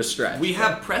a bit of a stretch. We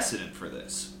have precedent for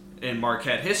this in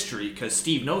Marquette history because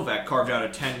Steve Novak carved out a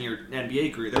 10-year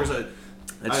NBA career.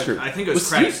 That's true. I think it was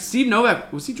Steve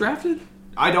Novak. Was he drafted?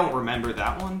 I don't remember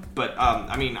that one, but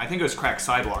I think it was Crack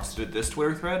Sidewalks did this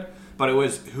Twitter thread. But it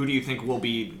was, who do you think will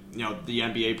be, the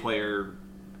NBA player,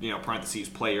 parentheses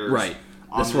players? Right.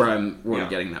 That's where I'm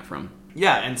getting that from.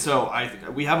 Yeah, and so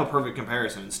we have a perfect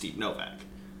comparison in Steve Novak.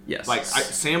 Yes.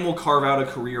 Sam will carve out a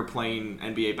career playing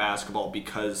NBA basketball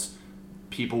because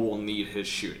people will need his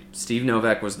shooting. Steve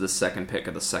Novak was the second pick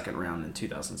of the second round in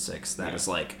 2006. That is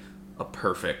a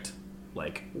perfect,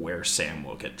 where Sam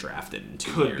will get drafted in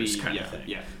 2 years kind of thing.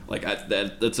 Yeah.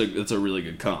 That's a really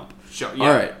good comp. Sure. Yeah.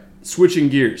 All right. Switching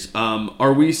gears.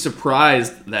 Are we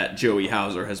surprised that Joey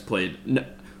Hauser has played? No,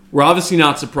 we're obviously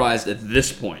not surprised at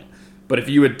this point. But if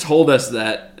you had told us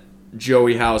that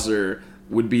Joey Hauser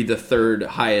would be the third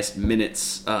highest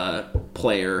minutes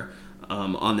player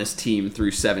on this team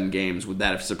through 7 games, would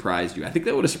that have surprised you? I think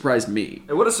that would have surprised me.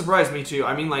 It would have surprised me too.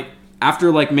 I mean,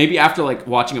 after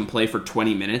watching him play for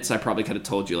 20 minutes, I probably could have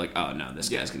told you oh no, this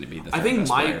guy's going to be the third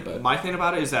best player. My thing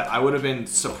about it is that I would have been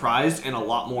surprised and a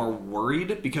lot more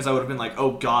worried because I would have been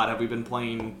oh God, have we been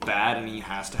playing bad and he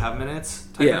has to have minutes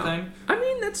type of thing. I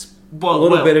mean, that's a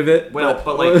little bit of it. But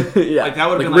that would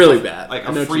have been really bad.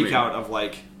 A freak out of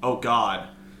oh God,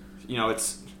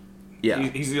 it's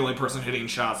he's the only person hitting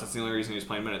shots. That's the only reason he's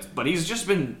playing minutes. But he's just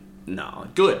been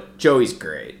good. Joey's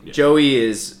great. Yeah.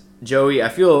 Joey, I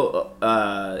feel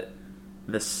a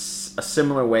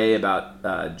similar way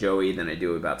about Joey than I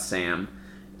do about Sam.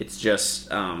 It's just,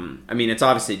 it's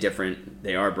obviously different.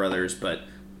 They are brothers, but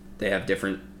they have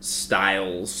different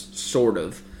styles, sort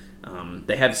of.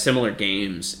 They have similar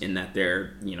games in that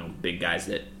they're, big guys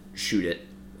that shoot it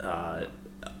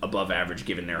above average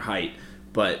given their height.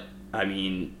 But,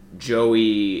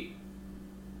 Joey,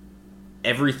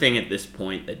 everything at this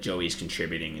point that Joey's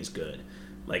contributing is good.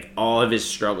 All of his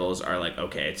struggles are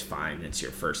okay, it's fine. It's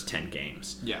your first 10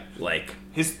 games. Yeah.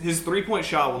 His 3-point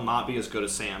shot will not be as good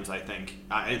as Sam's, I think.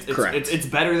 Correct. It's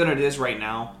better than it is right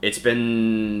now. It's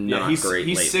been he's great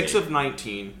lately. 6 of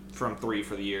 19 from 3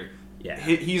 for the year. Yeah.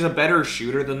 He's a better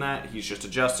shooter than that. He's just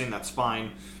adjusting. That's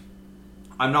fine.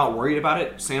 I'm not worried about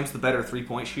it. Sam's the better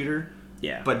 3-point shooter.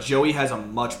 Yeah. But Joey has a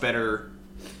much better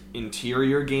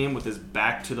interior game with his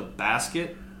back to the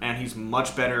basket, and he's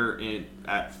much better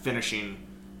at finishing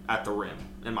at the rim,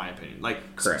 in my opinion.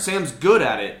 Correct. Sam's good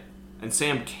at it, and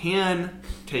Sam can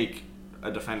take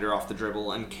a defender off the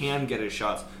dribble and can get his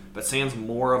shots, but Sam's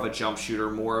more of a jump shooter,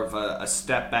 more of a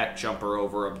step-back jumper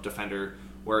over a defender,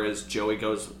 whereas Joey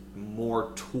goes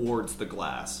more towards the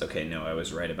glass. Okay, no, I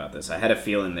was right about this. I had a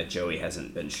feeling that Joey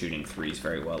hasn't been shooting threes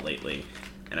very well lately,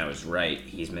 and I was right.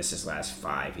 He's missed his last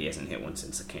 5. He hasn't hit one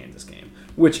since the Kansas game,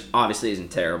 which obviously isn't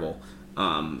terrible,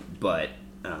 but...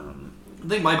 I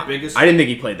think my biggest... I didn't think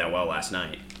he played that well last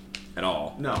night at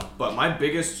all. No, but my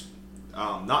biggest...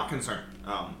 not concern.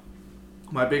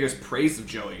 My biggest praise of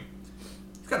Joey,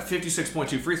 he's got a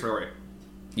 56.2 free throw rate.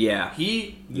 Yeah.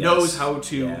 He knows how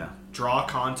to draw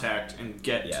contact and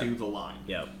get to the line.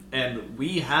 Yep. And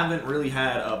we haven't really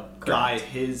had a guy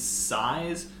his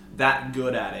size that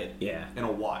good at it in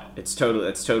a while. It's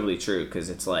totally true, because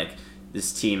it's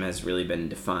this team has really been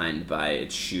defined by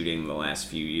its shooting the last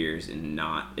few years and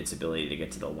not its ability to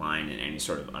get to the line in any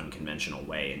sort of unconventional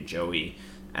way. And Joey,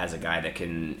 as a guy that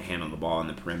can handle the ball on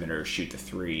the perimeter, shoot the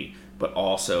 3, but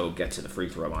also get to the free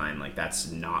throw line, that's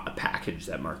not a package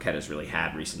that Marquette has really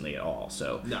had recently at all.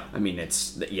 So, no.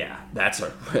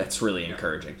 That's really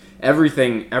encouraging.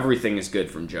 Everything is good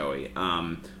from Joey.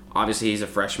 Obviously, he's a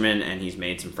freshman, and he's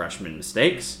made some freshman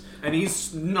mistakes. And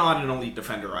he's not an elite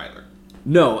defender either.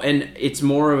 No, and it's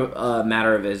more a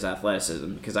matter of his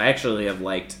athleticism, because I actually have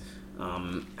liked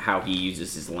how he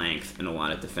uses his length in a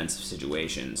lot of defensive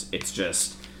situations. It's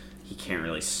just he can't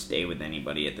really stay with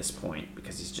anybody at this point,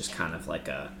 because he's just kind of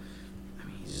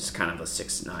he's just kind of a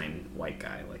 6'9" white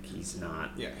guy. He's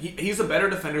not... Yeah, he's a better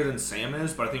defender than Sam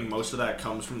is, but I think most of that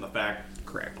comes from the fact...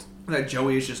 Correct. ...that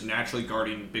Joey is just naturally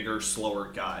guarding bigger,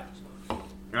 slower guys.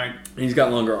 Right? And he's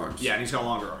got longer arms. Yeah, and he's got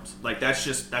longer arms.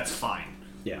 That's fine.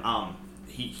 Yeah.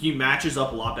 He matches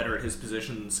up a lot better at his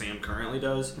position than Sam currently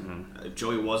does. Mm-hmm. If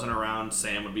Joey wasn't around,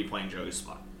 Sam would be playing Joey's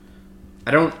spot.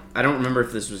 I don't remember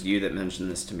if this was you that mentioned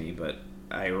this to me, but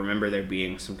I remember there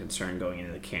being some concern going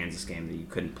into the Kansas game that you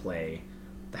couldn't play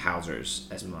the Hausers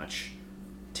as much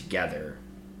together,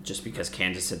 just because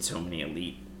Kansas had so many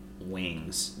elite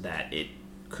wings that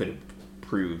could have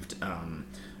proved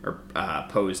or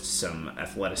posed some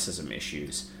athleticism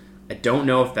issues. I don't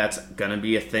know if that's going to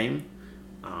be a thing.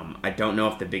 I don't know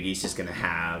if the Big East is going to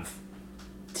have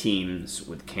teams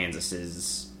with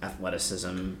Kansas's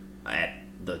athleticism at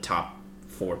the top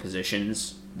 4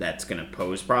 positions that's going to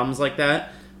pose problems like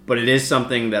that. But it is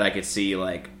something that I could see,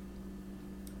 like,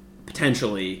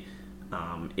 potentially,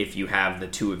 if you have the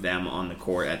two of them on the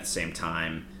court at the same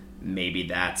time, maybe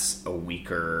that's a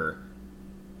weaker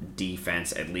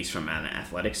defense, at least from an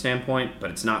athletic standpoint.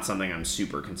 But it's not something I'm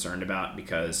super concerned about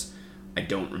because I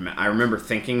don't remember. I remember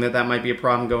thinking that might be a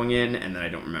problem going in, and then I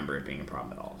don't remember it being a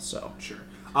problem at all. So sure.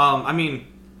 I mean,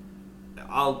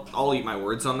 I'll eat my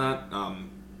words on that.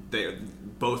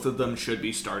 Both of them should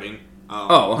be starting.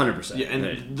 100%. Yeah,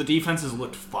 and the defenses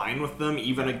looked fine with them,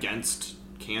 even against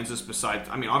Kansas. Besides,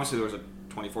 I mean, obviously there was a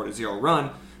 24-0 run,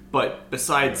 but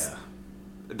besides,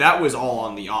 that was all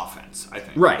on the offense. I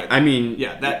think. Right. I mean,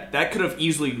 that could have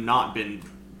easily not been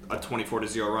a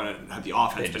 24-0 run had the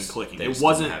offense been clicking. It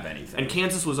wasn't have anything. And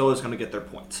Kansas was always going to get their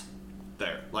points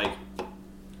there. Like,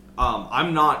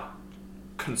 I'm not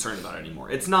concerned about it anymore.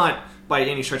 It's not by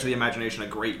any stretch of the imagination a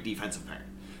great defensive pair,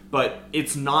 but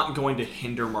it's not going to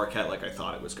hinder Marquette like I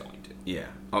thought it was going to. Yeah,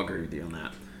 I'll agree with you on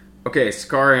that. Okay,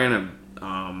 Sakarian,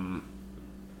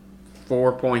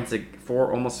 4 points,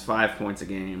 almost 5 points a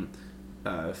game,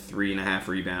 3.5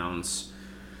 rebounds.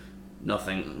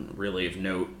 Nothing really of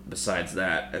note besides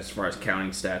that as far as counting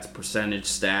stats. Percentage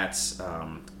stats,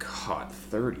 caught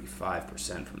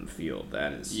 35% from the field.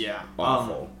 That is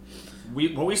awful.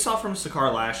 What we saw from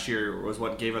Sakar last year was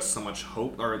what gave us so much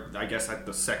hope, or I guess like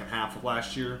the second half of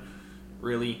last year,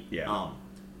 really. Yeah.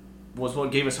 Was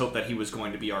what gave us hope that he was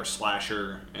going to be our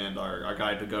slasher and our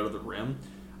guy to go to the rim.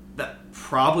 That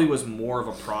probably was more of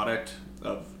a product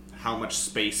of how much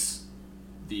space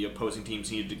the opposing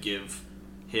teams needed to give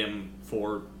him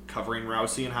for covering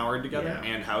Rousey and Howard together,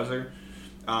 and Hauser.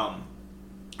 I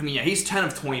mean, he's 10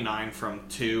 of 29 from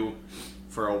 2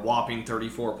 for a whopping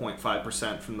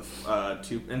 34.5% from the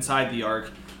 2 inside the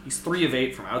arc. He's 3 of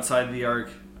 8 from outside the arc.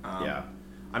 I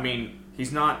mean,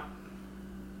 he's not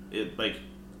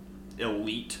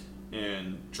elite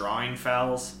in drawing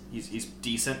fouls. He's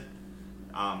decent,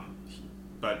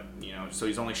 but so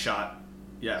he's only shot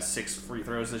 6 free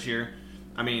throws this year.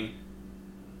 I mean,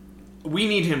 we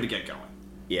need him to get going.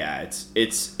 Yeah,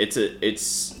 it's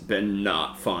been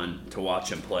not fun to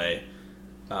watch him play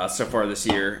so far this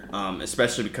year,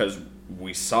 especially because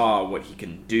we saw what he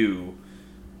can do.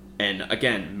 And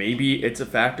again, maybe it's a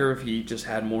factor if he just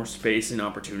had more space and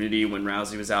opportunity when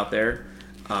Rousey was out there.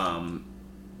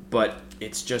 But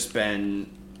it's just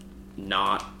been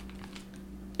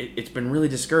it's been really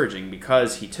discouraging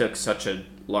because he took such a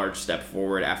large step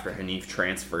forward after Hanif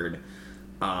transferred.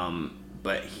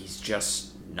 But he's just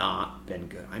not been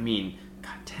good. I mean,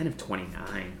 God, 10 of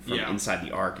 29 from inside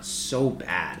the arc is so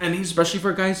bad. And especially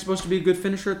for a guy who's supposed to be a good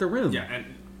finisher at the rim. Yeah, and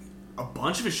a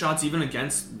bunch of his shots, even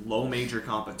against low major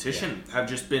competition, have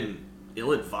just been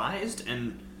ill-advised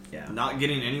and not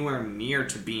getting anywhere near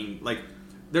to being, like,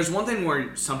 there's one thing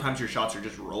where sometimes your shots are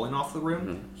just rolling off the rim.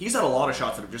 Mm-hmm. He's had a lot of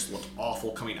shots that have just looked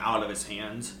awful coming out of his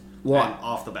hands. And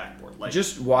off the backboard. Like,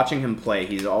 just watching him play,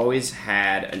 he's always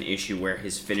had an issue where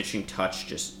his finishing touch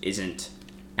just isn't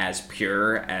as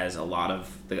pure as a lot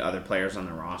of the other players on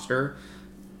the roster.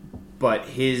 But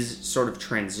his sort of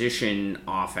transition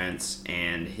offense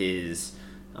and his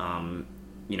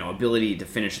ability to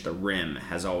finish at the rim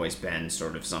has always been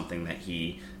sort of something that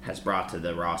he has brought to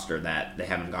the roster that they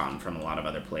haven't gotten from a lot of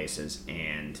other places.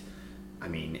 And, I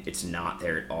mean, it's not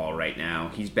there at all right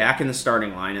now. He's back in the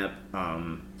starting lineup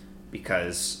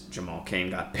because Jamal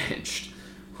Cain got benched,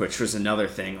 which was another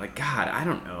thing. Like, God, I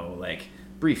don't know. Like,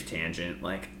 brief tangent.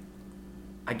 Like,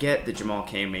 I get that Jamal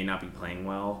Cain may not be playing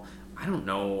well. I don't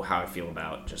know how I feel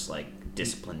about just, like,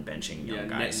 discipline benching young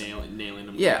guys. Nailing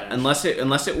them. Yeah, unless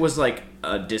it was like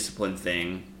a discipline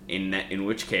thing, in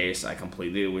which case I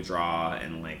completely withdraw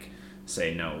and like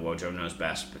say no, Wojo knows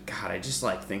best. But God, I just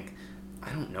like think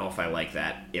I don't know if I like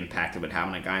that impact it would have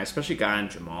on a guy, especially a guy in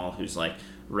Jamal who's like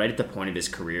right at the point of his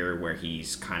career where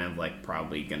he's kind of like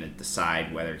probably going to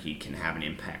decide whether he can have an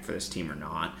impact for this team or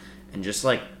not, and just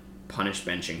like punish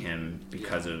benching him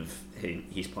because of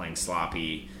he's playing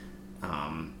sloppy.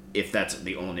 If that's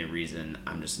the only reason,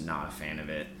 I'm just not a fan of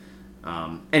it.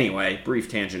 Anyway, brief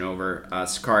tangent over.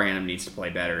 Sakarian needs to play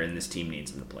better, and this team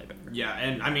needs him to play better. Yeah,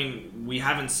 and I mean, we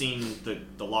haven't seen the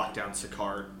lockdown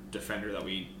Sakar defender that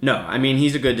we... No, I mean,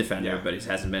 he's a good defender, but it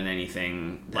hasn't been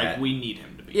anything that... Like, we need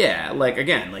him to be. Yeah, like,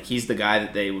 again, like, he's the guy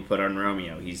that they would put on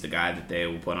Romeo. He's the guy that they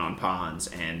would put on Pons,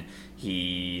 and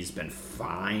he's been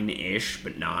fine-ish,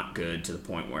 but not good to the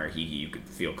point where you could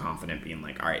feel confident being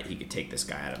like, all right, he could take this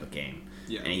guy out of a game.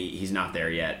 Yeah. And he's not there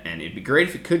yet, and it'd be great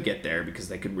if he could get there because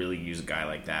they could really use a guy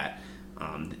like that.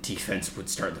 The defense would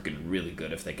start looking really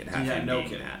good if they could have him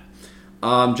being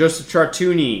that. Joseph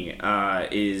Chartouni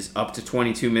is up to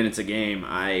 22 minutes a game.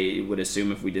 I would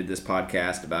assume if we did this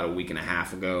podcast about a week and a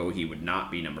half ago, he would not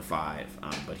be number 5.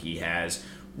 But he has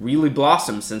really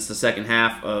blossomed since the second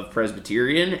half of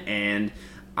Presbyterian, and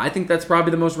I think that's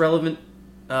probably the most relevant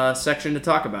section to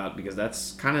talk about because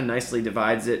that's kind of nicely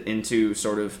divides it into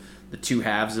sort of the two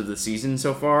halves of the season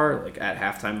so far. Like at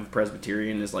halftime of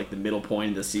Presbyterian is like the middle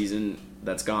point of the season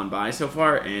that's gone by so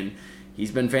far, and he's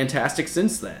been fantastic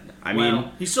since then. I mean,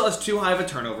 he still has too high of a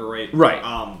turnover rate, right?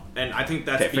 And I think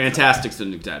that's fantastic's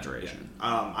an exaggeration.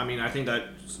 Yeah. I mean, I think that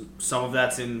some of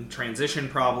that's in transition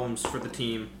problems for the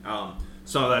team.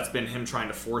 Some of that's been him trying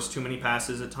to force too many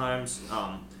passes at times,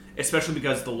 especially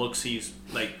because the looks he's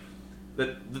like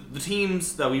the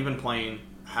teams that we've been playing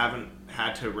haven't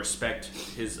had to respect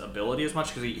his ability as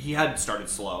much because he had started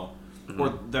slow,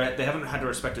 or they haven't had to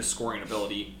respect his scoring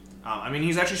ability. I mean,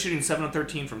 he's actually shooting 7 of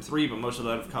 13 from 3, but most of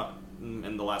that have come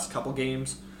in the last couple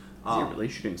games. Is he really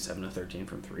shooting 7 of 13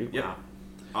 from 3? Wow.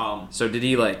 Yeah. So did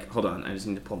he, like... Hold on, I just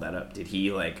need to pull that up. Did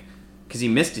he, like... Because he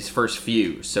missed his first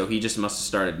few, so he just must have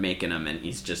started making them, and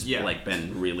he's just, like,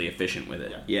 been really efficient with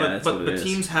it. Yeah, that's what it is. But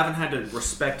teams haven't had to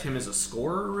respect him as a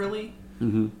scorer, really.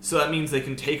 Mm-hmm. So that means they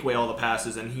can take away all the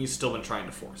passes, and he's still been trying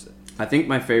to force it. I think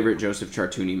my favorite Joseph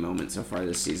Chartouni moment so far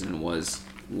this season was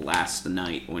last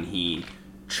night when he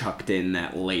chucked in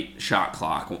that late shot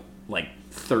clock, like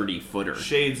 30-footer.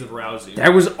 Shades of Rousey.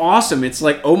 That was awesome. It's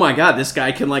like, oh my god, this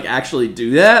guy can like actually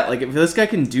do that? Like if this guy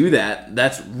can do that,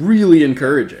 that's really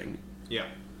encouraging. Yeah.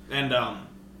 And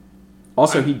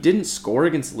also he didn't score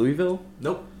against Louisville.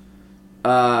 Nope.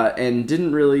 And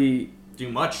didn't really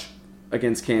do much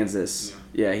against Kansas.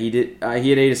 Yeah, he did. He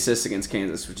had 8 assists against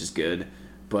Kansas, which is good.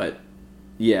 But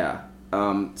yeah.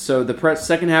 So the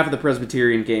second half of the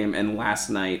Presbyterian game and last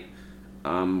night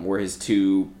were his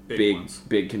two big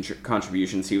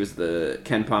contributions. He was the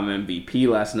Ken Pom MVP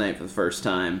last night for the first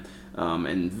time,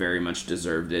 and very much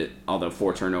deserved it. Although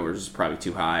 4 turnovers is probably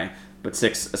too high, but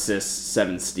 6 assists,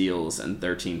 7 steals, and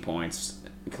 13 points,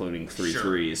 including 3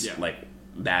 threes. Yeah. Like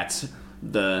that's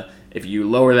if you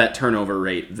lower that turnover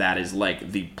rate, that is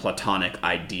like the platonic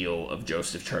ideal of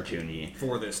Joseph Chartouni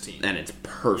for this team, and it's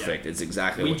perfect. Yeah. It's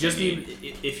exactly we what just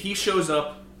need. If he shows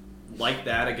up like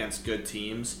that against good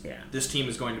teams, yeah. This team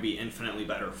is going to be infinitely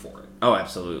better for it. Oh,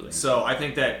 absolutely. So I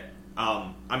think that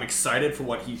I'm excited for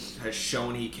what he has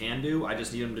shown he can do. I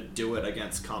just need him to do it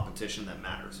against competition that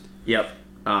matters. Yep.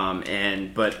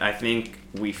 But I think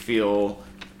we feel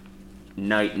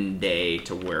night and day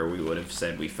to where we would have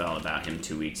said we felt about him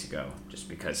 2 weeks ago, just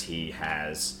because he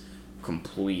has not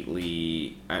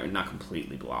completely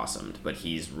blossomed, but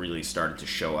he's really started to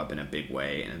show up in a big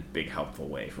way, in a big helpful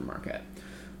way for Marquette.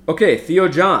 Okay, Theo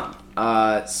John,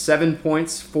 7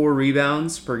 points, 4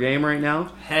 rebounds per game right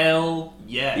now. Hell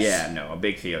yes. Yeah, no, a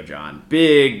big Theo John.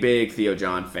 Big Theo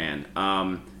John fan.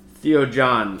 Theo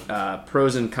John,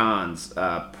 pros and cons.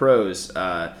 Pros,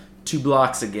 2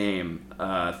 blocks a game,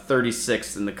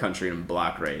 36th in the country in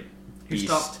block rate.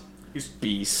 He's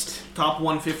beast. Top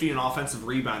 150 in offensive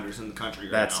rebounders in the country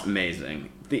right That's now. amazing.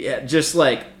 Just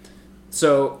like,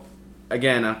 so,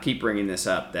 again, I'll keep bringing this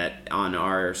up, that on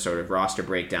our sort of roster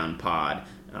breakdown pod,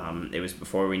 it was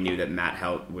before we knew that Matt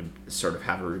Helt would sort of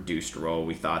have a reduced role.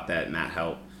 We thought that Matt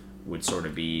Helt would sort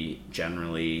of be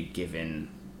generally given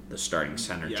the starting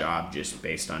center job just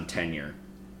based on tenure.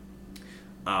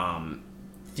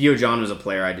 Theo John was a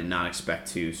player I did not expect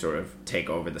to sort of take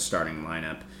over the starting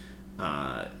lineup,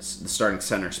 the starting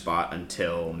center spot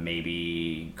until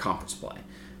maybe conference play.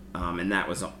 And that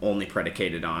was only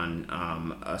predicated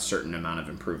on a certain amount of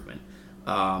improvement.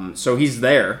 So he's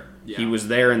there. Yeah. He was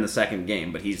there in the second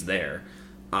game, but he's there.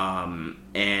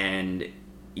 And,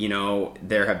 you know,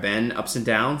 there have been ups and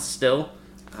downs still.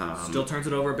 Still turns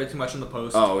it over a bit too much in the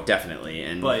post. Oh, definitely.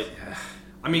 And but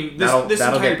I mean,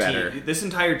 this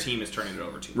entire team is turning it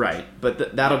over too much. Right,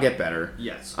 but that'll get better.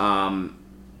 Yes.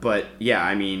 But yeah,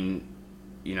 I mean,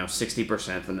 you know,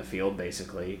 60% from the field,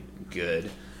 basically good.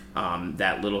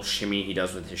 That little shimmy he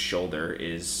does with his shoulder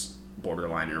is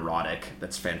borderline erotic.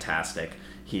 That's fantastic.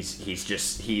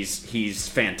 He's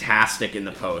fantastic in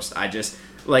the post.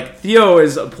 Theo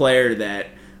is a player that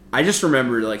I just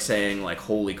remember like saying like,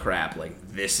 holy crap, like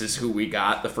this is who we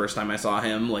got the first time I saw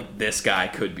him. Like this guy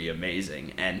could be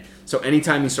amazing. And so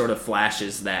anytime he sort of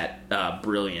flashes that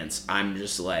brilliance, I'm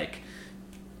just like,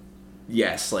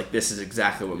 yes, like this is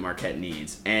exactly what Marquette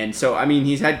needs. And so, I mean,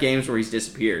 he's had games where he's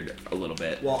disappeared a little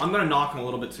bit. Well, I'm going to knock him a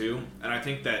little bit too, and I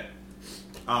think that,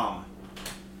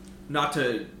 not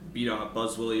to beat on a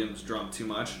Buzz Williams drum too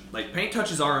much, like paint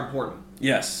touches are important.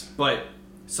 Yes. But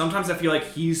sometimes I feel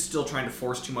like he's still trying to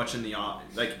force too much in the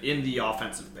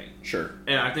offensive paint. Sure.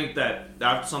 And I think that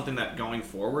that's something that going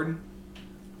forward,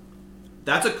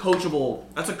 that's a coachable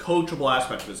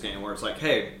aspect of this game where it's like,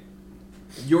 hey,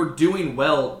 you're doing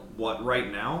well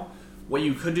right now. What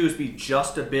you could do is be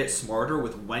just a bit smarter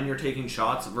with when you're taking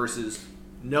shots versus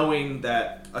knowing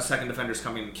that a second defender's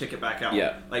coming and kick it back out.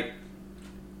 Yeah. Like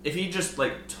if he just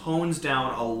like tones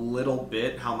down a little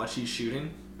bit how much he's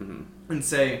shooting and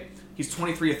say he's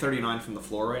 23 of 39 from the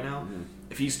floor right now.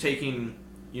 If he's taking,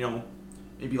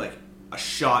 maybe like a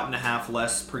shot and a half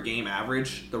less per game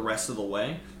average the rest of the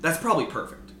way, that's probably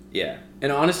perfect. Yeah.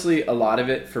 And honestly, a lot of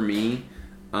it for me,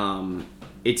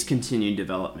 it's continued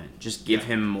development. Just give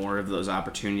him more of those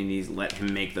opportunities. Let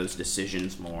him make those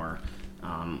decisions more.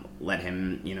 Let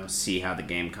him, see how the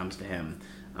game comes to him.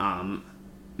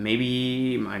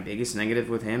 Maybe my biggest negative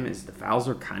with him is the fouls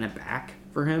are kind of back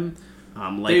for him.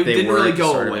 They didn't were really at the go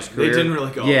start of away. his career. They didn't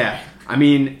really go away. Yeah. I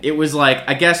mean, it was like,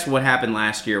 I guess what happened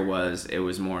last year was it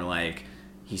was more like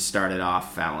he started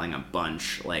off fouling a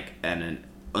bunch, like at an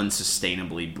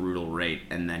unsustainably brutal rate,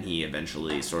 and then he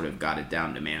eventually sort of got it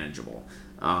down to manageable.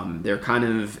 They're kind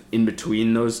of in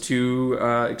between those two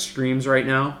extremes right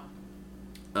now.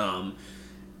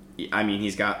 I mean,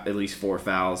 he's got at least 4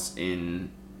 fouls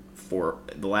in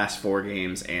the last 4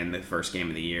 games and the first game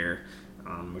of the year,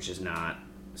 which is not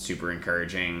super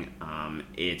encouraging.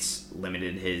 It's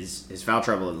limited his foul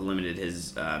trouble has limited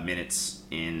his minutes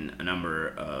in a number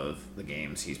of the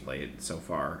games he's played so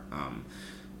far.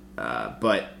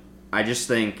 But I just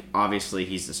think, obviously,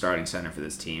 he's the starting center for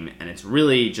this team, and it's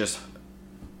really just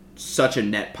such a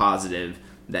net positive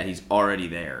that he's already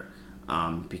there.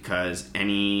 Because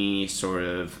any sort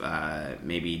of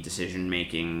maybe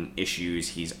decision-making issues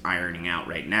he's ironing out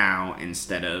right now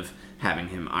instead of having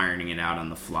him ironing it out on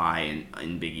the fly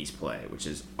in Big East play, which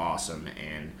is awesome.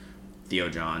 And Theo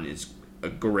John is a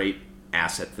great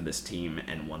asset for this team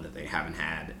and one that they haven't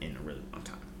had in a really long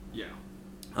time.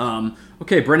 Yeah.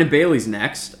 Okay, Brendan Bailey's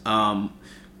next.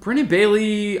 Brendan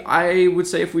Bailey, I would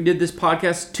say if we did this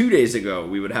podcast 2 days ago,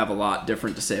 we would have a lot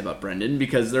different to say about Brendan,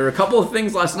 because there were a couple of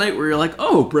things last night where you're like,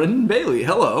 oh, Brendan Bailey,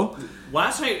 hello.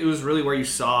 Last night, it was really where you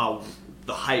saw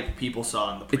the hype people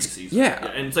saw in the preseason. Yeah.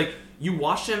 And it's like, you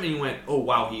watched him and you went, oh,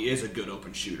 wow, he is a good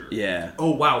open shooter. Yeah. Oh,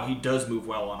 wow, he does move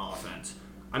well on offense.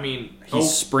 I mean...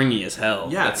 He's springy as hell.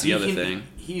 Yeah. That's the other thing.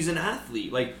 He's an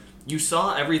athlete. Like, you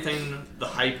saw everything the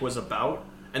hype was about,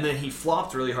 and then he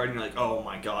flopped really hard, and you're like, oh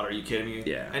my god, are you kidding me?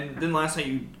 Yeah. And then last night,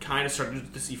 you kind of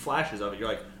started to see flashes of it. You're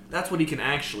like, that's what he can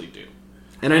actually do.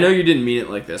 And I know you didn't mean it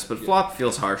like this, but flop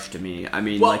feels harsh to me. I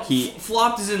mean, Well, like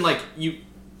flopped is in, like, you...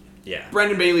 Yeah.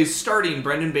 Brendan Bailey's starting.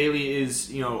 Brendan Bailey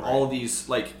is, all of these,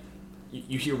 like...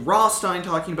 You hear Rothstein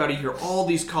talking about it. You hear all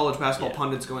these college basketball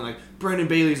pundits going like, Brendan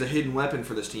Bailey's a hidden weapon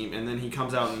for this team. And then he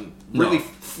comes out and really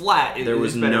flat. There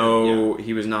was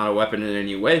he was not a weapon in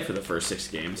any way for the first 6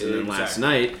 games. And then last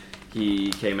night, he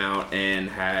came out and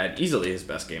had easily his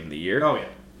best game of the year. Oh,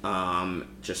 yeah.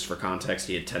 Just for context,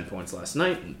 he had 10 points last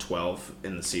night and 12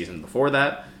 in the season before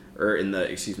that. Or in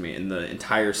the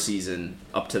entire season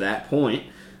up to that point.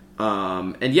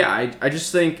 And yeah, I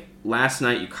just think last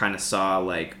night you kind of saw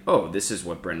like, oh, this is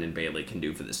what Brendan Bailey can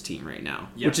do for this team right now.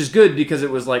 Yeah. Which is good, because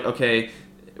it was like, okay,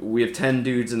 we have 10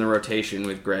 dudes in the rotation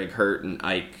with Greg hurt and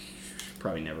Ike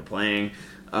probably never playing.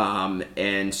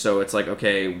 And so it's like,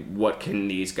 okay, what can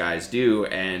these guys do?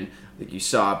 And like you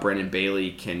saw, Brendan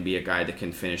Bailey can be a guy that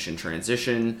can finish in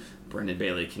transition. Brendan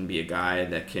Bailey can be a guy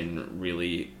that can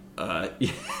really...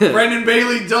 Brendan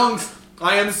Bailey dunks!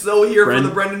 I am so here for the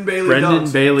Brendan Bailey dunks.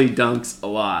 Brendan Bailey dunks a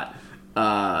lot.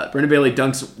 Brendan Bailey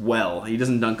dunks well. He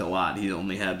doesn't dunk a lot. He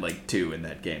only had like 2 in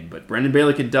that game. But Brendan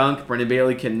Bailey can dunk. Brendan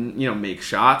Bailey can, make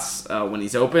shots when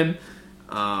he's open.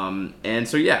 And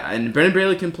so, yeah. And Brendan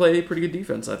Bailey can play pretty good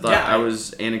defense. I thought I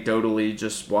was anecdotally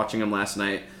just watching him last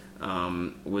night,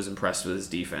 was impressed with his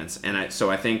defense. And I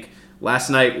think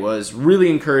last night was really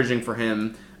encouraging for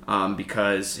him,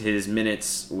 because his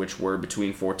minutes, which were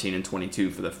between 14 and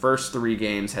 22 for the first 3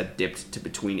 games, had dipped to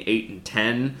between 8 and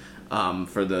 10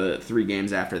 for the 3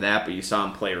 games after that. But you saw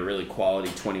him play a really quality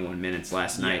 21 minutes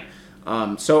last night.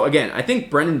 So again, I think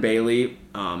Brendan Bailey,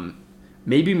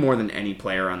 maybe more than any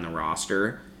player on the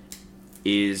roster,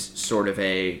 is sort of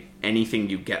anything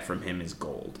you get from him is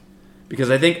gold. Because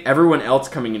I think everyone else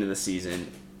coming into the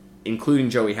season, including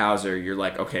Joey Hauser, you're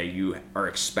like, okay, you are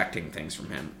expecting things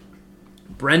from him.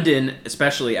 Brendan,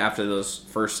 especially after those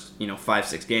first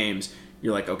 5-6 games,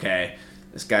 you're like, okay,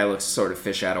 this guy looks sort of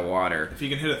fish out of water. If you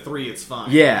can hit a 3, it's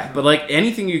fine. Yeah, but like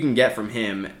anything you can get from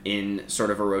him in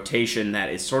sort of a rotation that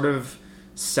is sort of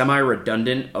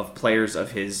semi-redundant of players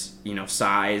of his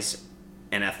size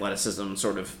and athleticism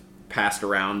sort of passed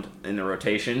around in the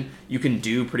rotation, you can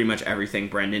do pretty much everything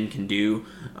Brendan can do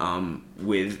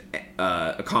with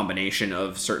a combination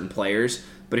of certain players.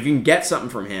 But if you can get something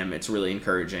from him, it's really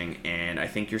encouraging, and I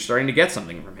think you're starting to get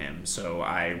something from him. So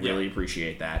I really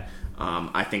appreciate that.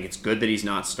 I think it's good that he's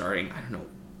not starting. I don't know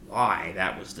why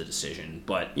that was the decision,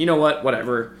 but you know what?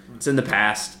 Whatever. It's in the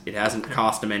past. It hasn't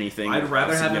cost him anything. I'd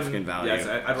rather of have significant him. value. Yes,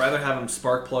 I'd rather have him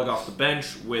spark plug off the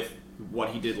bench with what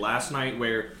he did last night,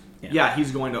 where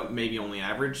he's going to maybe only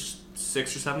average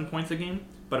 6 or 7 points a game,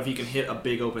 but if he can hit a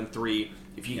big open 3,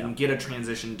 if he can get a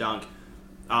transition dunk.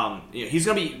 He's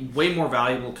going to be way more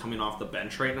valuable coming off the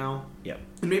bench right now. Yep.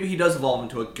 And maybe he does evolve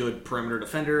into a good perimeter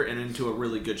defender and into a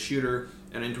really good shooter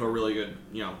and into a really good,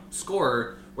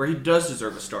 scorer where he does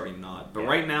deserve a starting nod. But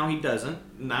right now he doesn't,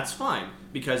 and that's fine.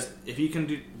 Because if he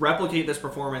can replicate this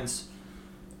performance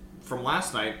from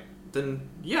last night, then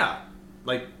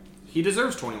he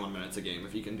deserves 21 minutes a game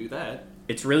if he can do that.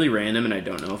 It's really random, and I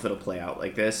don't know if it'll play out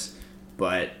like this,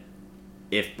 but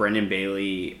if Brendan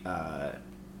Bailey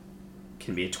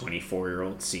can be a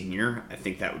 24-year-old senior, I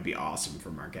think that would be awesome for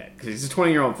Marquette. Because he's a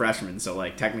 20-year-old freshman, so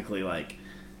technically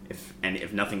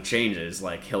if nothing changes,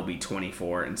 he'll be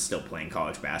 24 and still playing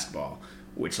college basketball,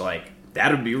 which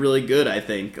that would be really good, I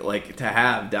think, to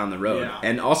have down the road. Yeah.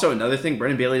 And also another thing,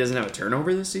 Brendan Bailey doesn't have a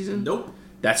turnover this season. Nope.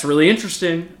 That's really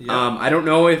interesting. Yeah. I don't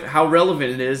know how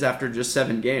relevant it is after just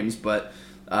 7 games, but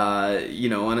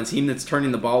on a team that's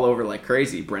turning the ball over like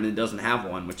crazy, Brendan doesn't have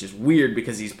one, which is weird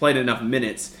because he's played enough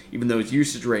minutes, even though his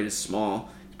usage rate is small.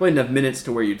 He's played enough minutes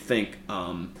to where you'd think,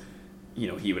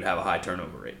 he would have a high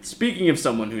turnover rate. Speaking of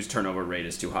someone whose turnover rate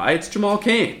is too high, it's Jamal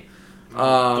Cain.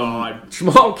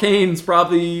 Jamal Cain's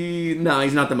probably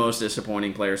he's not the most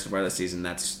disappointing player so far this season.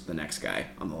 That's the next guy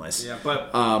on the list. Yeah,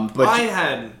 but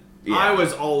I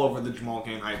was all over the Jamal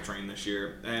Cain hype train this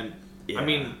year, and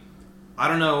I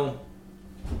don't know.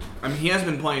 He has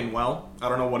been playing well. I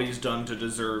don't know what he's done to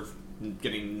deserve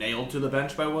getting nailed to the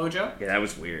bench by Wojo. Yeah, that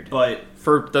was weird. But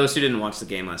for those who didn't watch the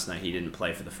game last night, he didn't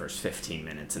play for the first 15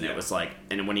 minutes, and it was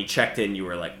and when he checked in, you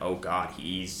were like, oh god,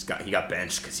 he got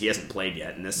benched because he hasn't played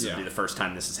yet, and this will be the first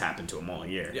time this has happened to him all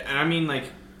year. Yeah, and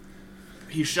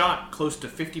he shot close to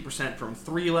 50% from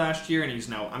 3 last year, and he's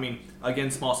now, again,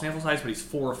 small sample size, but he's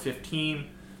 4 of 15.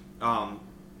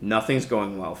 Nothing's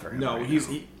going well for him. No, right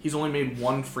he's only made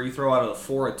 1 free throw out of the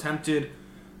 4 attempted.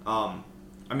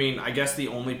 I guess the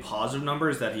only positive number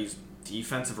is that he's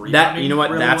defensive rebounding.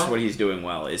 Really that's well. what he's doing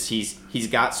well. Is he's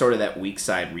got sort of that weak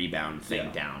side rebound thing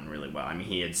down really well.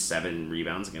 He had 7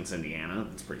 rebounds against Indiana.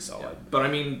 That's pretty solid. Yeah.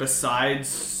 But besides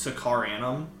Sakar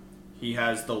Anum, he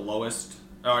has the lowest.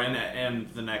 Oh,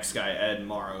 and the next guy, Ed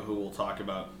Morrow, who we'll talk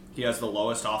about, he has the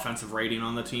lowest offensive rating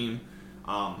on the team.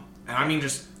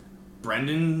 Just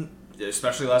Brendan,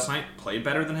 especially last night, played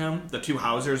better than him. The 2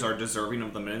 Hausers are deserving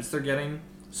of the minutes they're getting.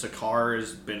 Sakar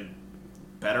has been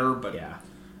better, but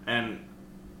and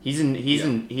he's in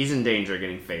danger of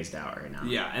getting phased out right now.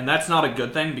 Yeah, and that's not a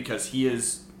good thing because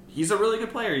he's a really good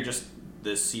player. He just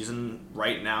this season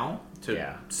right now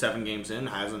to 7 games in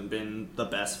hasn't been the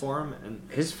best for him, and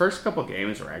his first couple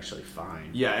games were actually fine.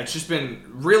 Yeah, it's just been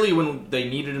really when they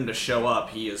needed him to show up,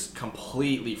 he is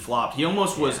completely flopped. He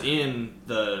almost was in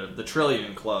the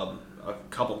Trillion Club a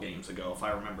couple games ago, if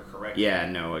I remember correctly. Yeah,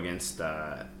 no, against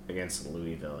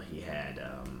Louisville, he had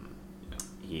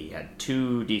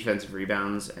 2 defensive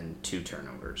rebounds and 2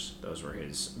 turnovers. Those were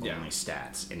his only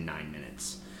stats in 9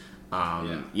 minutes.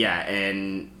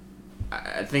 And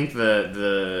I think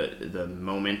the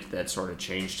moment that sort of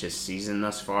changed his season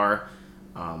thus far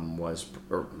was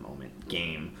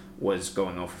going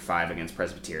 0 for 5 against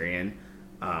Presbyterian,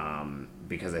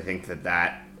 because I think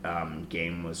that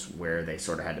game was where they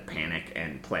sort of had to panic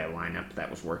and play a lineup that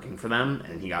was working for them,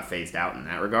 and he got phased out in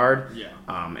that regard. Yeah.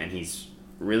 And he's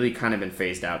really kind of been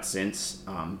phased out since.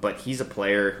 But he's a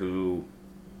player who,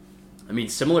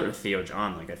 similar to Theo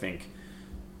John, I think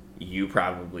you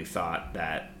probably thought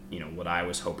that, what I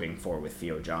was hoping for with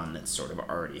Theo John that's sort of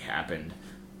already happened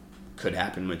could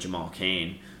happen with Jamal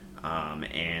Cain.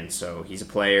 And so he's a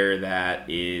player that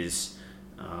is,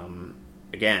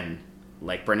 again,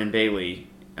 like Brendan Bailey,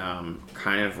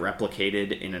 kind of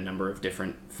replicated in a number of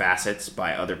different facets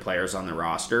by other players on the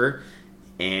roster.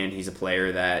 And he's a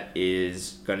player that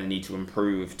is going to need to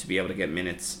improve to be able to get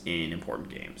minutes in important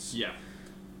games. Yeah.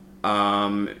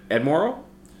 Ed Morrow?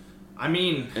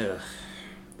 Ugh.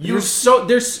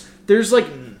 There's there's like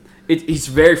he's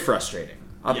very frustrating.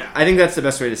 Yeah. I think that's the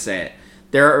best way to say it.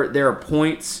 There are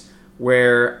points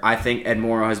where I think Ed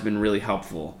Morrow has been really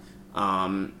helpful.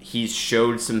 He's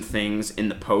showed some things in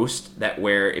the post that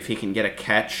where if he can get a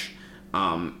catch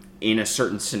in a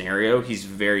certain scenario, he's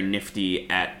very nifty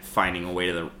at finding a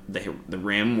way to the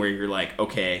rim where you're like,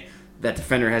 okay, that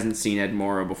defender hasn't seen Ed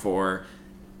Morrow before.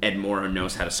 Ed Morrow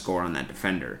knows how to score on that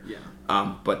defender. Yeah.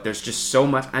 But there's just so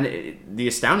much, and the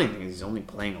astounding thing is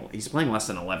he's playing less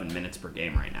than 11 minutes per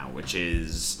game right now, which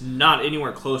is not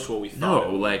anywhere close to what we thought.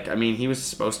 No, like I mean, he was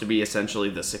supposed to be essentially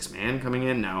the sixth man coming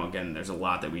in. Now again, there's a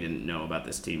lot that we didn't know about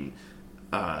this team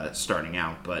starting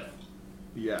out, but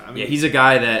yeah, he's a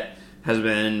guy that has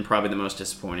been probably the most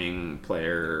disappointing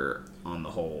player on the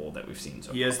whole that we've seen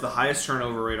so far. He has the highest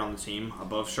turnover rate on the team,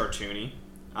 above Chartuni.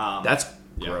 That's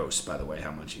gross, by the way, how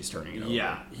much he's turning it over.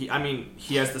 Yeah,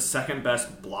 he has the second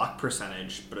best block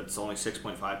percentage, but it's only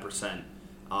 6.5%.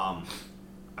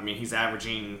 He's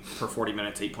averaging per 40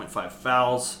 minutes 8.5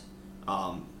 fouls.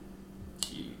 I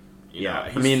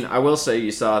will say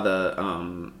you saw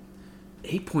the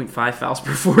 8.5 fouls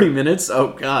per 40 minutes. Oh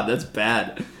God, that's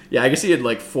bad. Yeah, I guess he had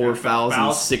like 4 fouls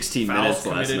in 16 minutes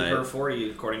last night. Per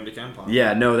 40, according to KenPom.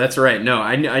 Yeah, no, that's right. No,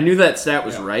 I knew that stat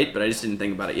was right, but I just didn't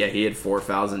think about it. Yeah, he had 4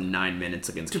 fouls in 9 minutes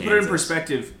against Kansas. To put it in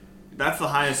perspective, that's the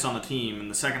highest on the team, and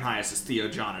the second highest is Theo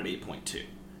John at 8.2.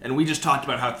 And we just talked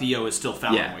about how Theo is still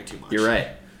fouling way too much. You're right.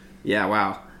 Yeah,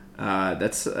 wow.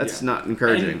 That's not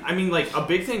encouraging. And, a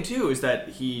big thing, too, is that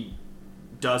he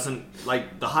doesn't...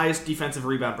 the highest defensive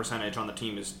rebound percentage on the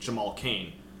team is Jamal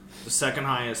Cain. The second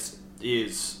highest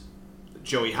is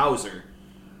Joey Hauser.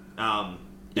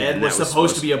 Ed was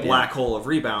supposed to be a black hole of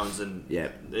rebounds and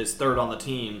is third on the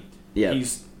team. Yeah.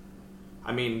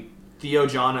 Theo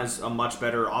John has a much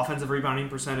better offensive rebounding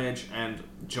percentage, and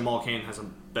Jamal Cain has a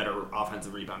better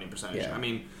offensive rebounding percentage. Yeah.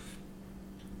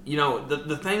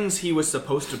 The things he was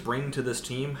supposed to bring to this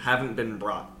team haven't been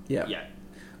brought yet.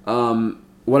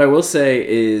 What I will say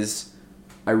is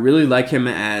I really like him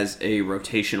as a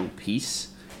rotational piece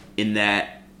in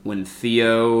that when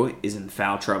Theo is in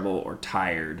foul trouble or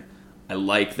tired, I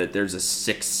like that there's a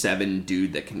 6'7"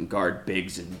 dude that can guard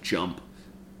bigs and jump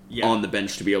on the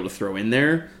bench to be able to throw in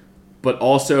there. But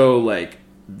also,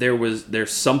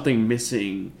 there's something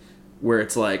missing where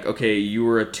it's like, okay, you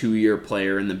were a 2-year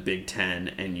player in the Big Ten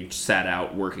and you sat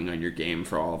out working on your game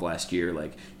for all of last year.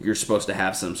 Like, you're supposed to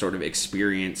have some sort of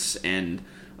experience and...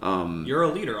 you're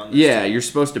a leader on this team. You're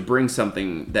supposed to bring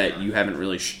something that you haven't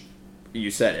really...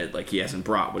 you said it, he hasn't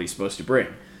brought what he's supposed to bring.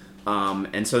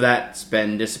 And so that's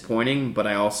been disappointing, but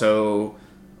I also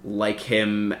like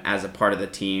him as a part of the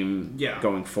team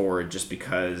going forward just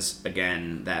because,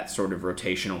 again, that sort of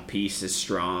rotational piece is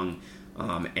strong.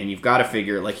 And you've got to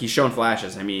figure, he's shown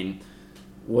flashes.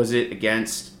 Was it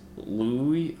against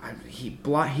Louis?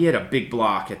 He had a big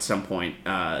block at some point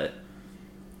that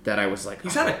I was like,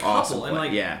 he's had a couple, awesome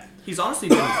and he's honestly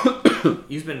been,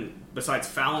 he's been, besides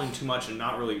fouling too much and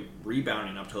not really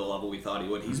rebounding up to the level we thought he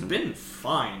would, he's been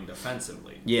fine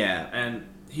defensively. Yeah. And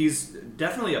he's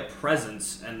definitely a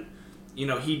presence, and,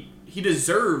 he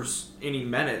deserves any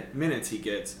minutes he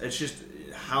gets. It's just,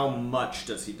 how much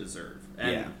does he deserve?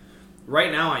 And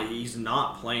right now, he's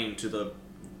not playing to the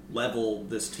level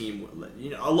this team...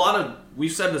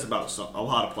 we've said this about a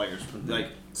lot of players, like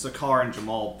Sakar and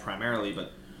Jamal primarily,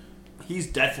 but he's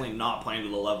definitely not playing to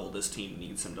the level this team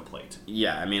needs him to play to.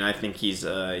 Yeah, I think he's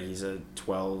a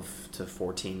 12 to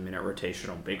 14 minute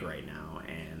rotational big right now,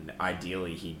 and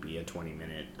ideally he'd be a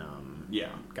 20-minute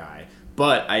guy.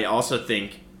 But I also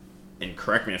think, and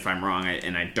correct me if I'm wrong,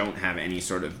 and I don't have any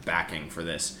sort of backing for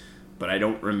this, but I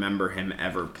don't remember him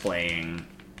ever playing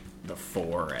the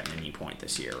 4 at any point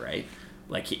this year, right?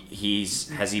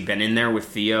 Has he been in there with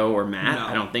Theo or Matt? No.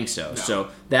 I don't think so. No. So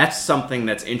that's something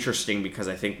that's interesting because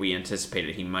I think we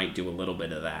anticipated he might do a little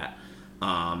bit of that,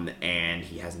 and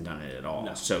he hasn't done it at all.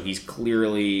 No. So he's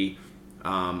clearly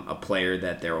a player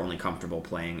that they're only comfortable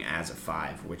playing as a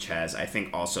 5, which has, I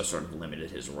think, also sort of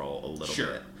limited his role a little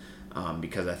bit.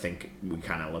 Because I think we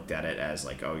kind of looked at it as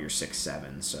you're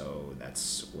 6'7", so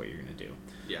that's what you're going to do.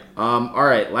 Yeah. All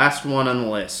right, last one on the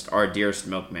list, our dearest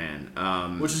milkman.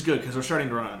 Which is good, because we're starting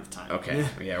to run out of time. Okay,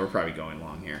 yeah, we're probably going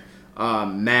long here.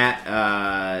 Matt,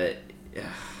 I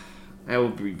will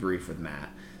be brief with Matt.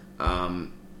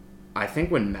 I think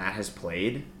when Matt has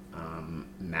played,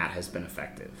 Matt has been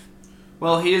effective.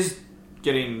 Well, he is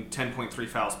getting 10.3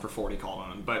 fouls per 40 called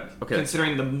on him, but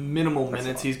considering the minimal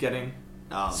minutes he's getting...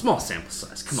 small sample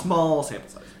size. Come on. Small sample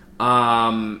size.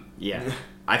 Yeah.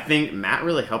 I think Matt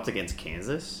really helped against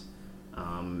Kansas.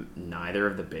 Neither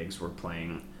of the bigs were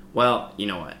playing... Well, you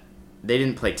know what? They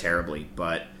didn't play terribly,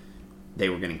 but they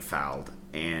were getting fouled,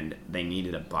 and they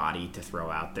needed a body to throw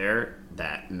out there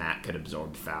that Matt could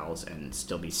absorb fouls and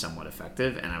still be somewhat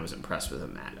effective, and I was impressed with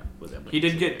what Matt was able to do. He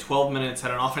did get 12 minutes,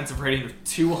 had an offensive rating of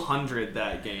 200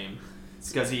 that game.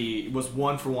 It's because he was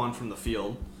 1 for 1 from the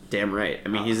field. Damn right. I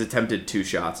mean, he's attempted 2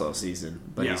 shots all season,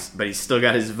 but Yeah. he's still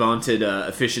got his vaunted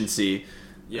efficiency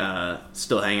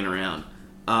still hanging around.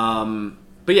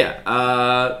 But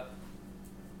yeah,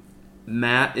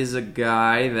 Matt is a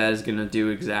guy that is going to do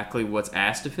exactly what's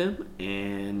asked of him,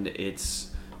 and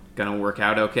it's going to work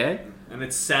out okay. And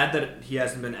it's sad that he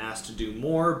hasn't been asked to do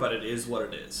more, but it is what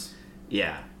it is.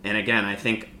 Yeah, and again, I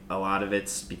think a lot of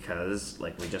it's because,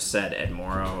 like we just said, Ed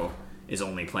Morrow is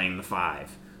only playing the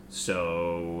 5,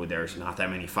 so there's not that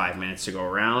many 5 minutes to go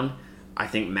around. I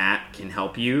think Matt can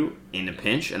help you in a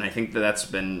pinch, and I think that's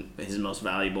been his most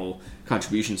valuable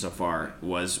contribution so far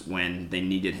was when they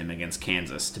needed him against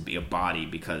Kansas to be a body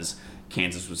because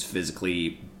Kansas was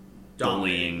physically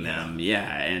bullying them,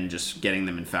 and just getting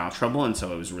them in foul trouble, and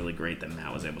so it was really great that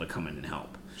Matt was able to come in and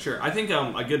help. Sure. I think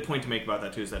a good point to make about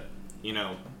that, too, is that,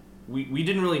 we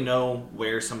didn't really know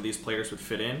where some of these players would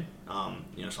fit in.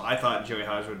 So I thought Joey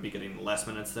Hauser would be getting less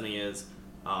minutes than he is.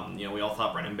 We all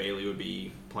thought Brennan Bailey would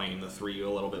be playing the 3 a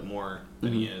little bit more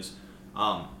than he is.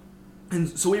 And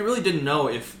so we really didn't know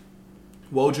if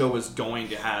Wojo was going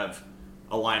to have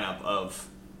a lineup of,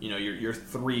 your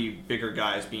 3 bigger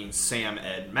guys being Sam,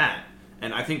 Ed, Matt.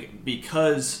 And I think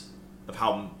because of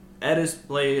how Ed has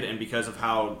played and because of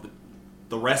how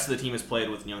the rest of the team has played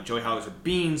with, Joey Hauser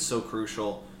being so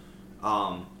crucial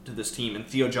to this team and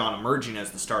Theo John emerging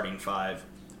as the starting 5,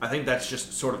 I think that's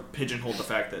just sort of pigeonholed the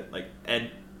fact that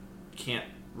Ed can't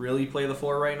really play the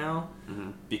 4 right now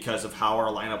because of how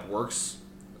our lineup works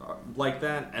like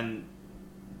that, and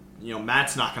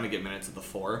Matt's not going to get minutes at the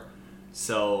 4,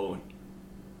 so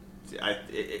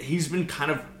he's been kind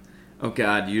of. Oh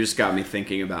God, you just got me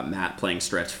thinking about Matt playing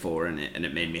stretch 4, and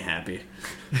it made me happy.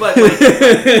 But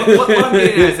what I'm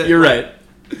getting at is that you're right.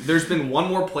 There's been one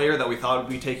more player that we thought would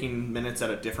be taking minutes at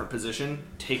a different position,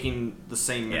 taking the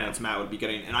same minutes Matt would be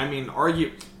getting. And I mean,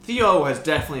 Theo has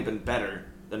definitely been better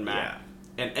than Matt.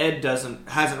 Yeah. And Ed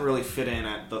hasn't really fit in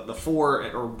at the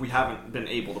 4, or we haven't been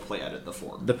able to play Ed at the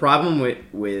 4. The problem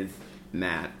with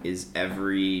Matt is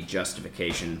every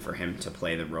justification for him to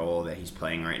play the role that he's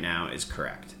playing right now is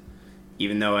correct.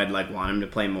 Even though I'd want him to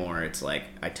play more, it's I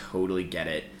totally get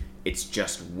it. It's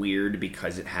just weird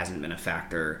because it hasn't been a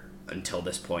factor until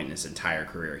this point in his entire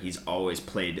career. He's always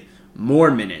played more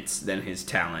minutes than his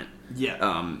talent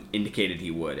indicated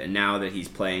he would. And now that he's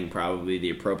playing probably the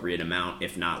appropriate amount,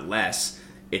 if not less,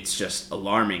 it's just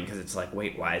alarming because it's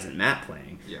wait, why isn't Matt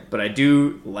playing? Yeah. But I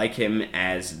do like him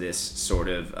as this sort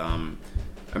of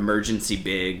emergency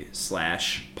big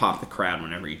 / pop the crowd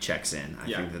whenever he checks in. I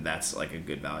think that's a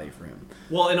good value for him.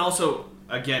 Well, and also,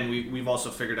 again, we've also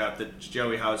figured out that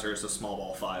Joey Hauser is a small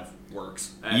ball 5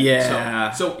 works. And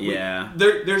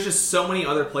there's just so many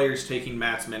other players taking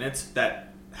Matt's minutes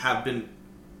that have been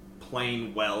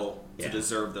playing well to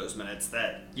deserve those minutes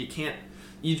that you can't.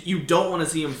 You don't want to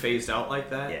see him phased out like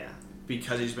that. Yeah.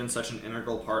 Because he's been such an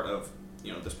integral part of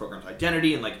this program's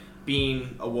identity and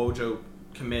being a Wojo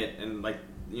commit and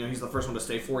he's the first one to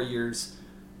stay 4 years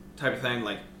type of thing.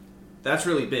 That's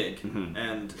really big. Mm-hmm.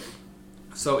 And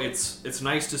so it's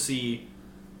nice to see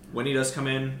when he does come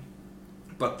in.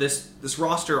 But this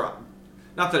roster,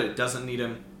 not that it doesn't need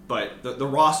him, but the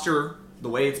roster, the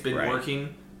way it's been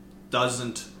working,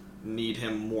 doesn't need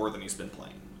him more than he's been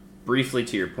playing. Briefly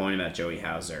to your point about Joey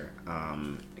Hauser,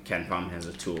 KenPom has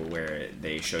a tool where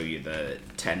they show you the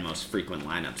 10 most frequent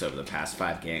lineups over the past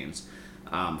 5 games.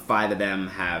 5 of them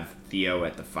have Theo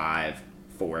at the 5.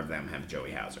 4 of them have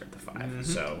Joey Hauser at the 5. Mm-hmm.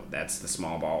 So that's the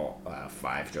small ball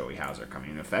 5 Joey Hauser coming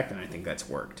into effect, and I think that's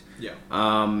worked. Yeah.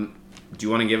 Do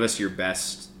you want to give us your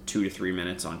best 2 to 3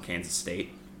 minutes on Kansas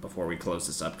State before we close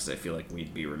this up? Because I feel like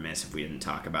we'd be remiss if we didn't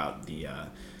talk about the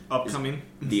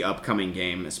upcoming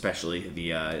game, especially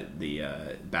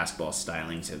the basketball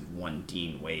stylings of one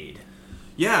Dean Wade.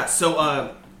 Yeah.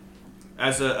 So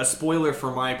as a spoiler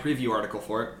for my preview article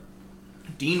for it,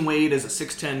 Dean Wade is a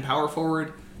 6'10" power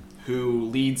forward who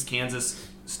leads Kansas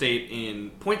State in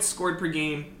points scored per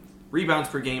game, rebounds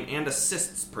per game, and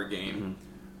assists per game.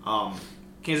 Mm-hmm.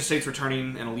 Kansas State's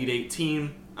returning an Elite 8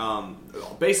 team.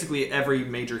 Basically every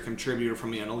major contributor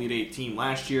from an Elite 8 team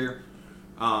last year.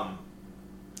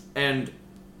 And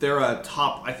they're a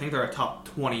top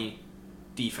 20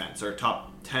 defense, or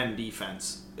top 10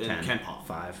 defense in KenPom.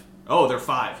 5. Oh, they're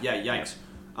 5. Yeah, yikes.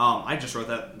 I just wrote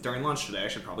that during lunch today. I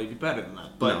should probably be better than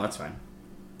that. But no, that's fine.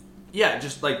 Yeah,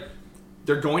 just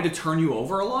they're going to turn you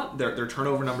over a lot. Their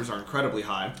turnover numbers are incredibly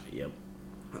high. Yep.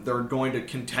 They're going to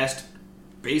contest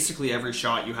basically every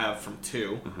shot you have from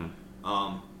 2.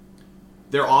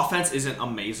 Their offense isn't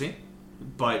amazing,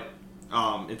 but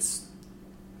it's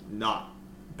not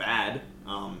bad.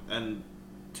 And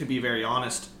to be very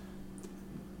honest,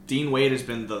 Dean Wade has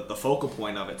been the focal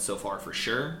point of it so far for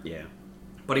sure. Yeah.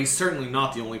 But he's certainly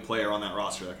not the only player on that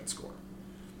roster that can score.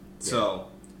 Yeah. So,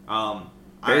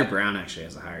 Barry Brown actually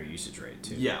has a higher usage rate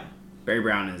too. Yeah. Barry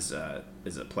Brown is a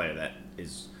player that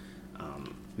is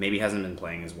maybe hasn't been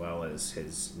playing as well as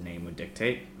his name would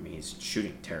dictate. I mean, he's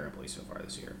shooting terribly so far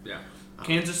this year. Yeah.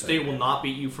 Kansas State will not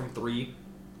beat you from 3.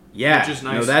 Yeah, which is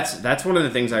nice. No, that's one of the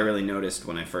things I really noticed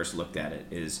when I first looked at it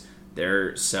is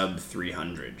they're sub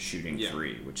 300 shooting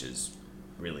 3, which is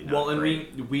really not great.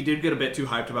 And we did get a bit too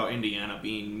hyped about Indiana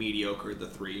being mediocre at the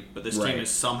 3, but this team is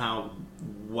somehow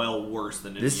well worse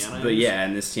than Indiana. But yeah,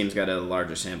 and this team's got a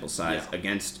larger sample size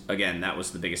against, again, that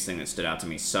was the biggest thing that stood out to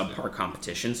me, subpar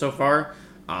competition so far.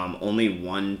 Only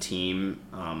one team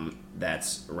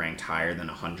that's ranked higher than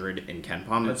 100 in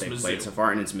KenPom that they've played so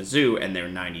far, and it's Mizzou, and they're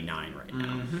 99 right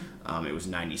now. It was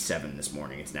 97 this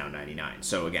morning. It's now 99.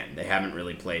 So again, they haven't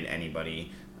really played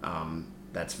anybody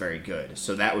that's very good.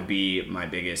 So that would be my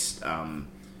biggest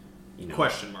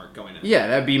question mark going in. Yeah,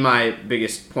 that'd be my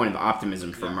biggest point of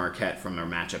optimism for Marquette from a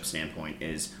matchup standpoint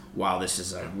is while this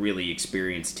is a really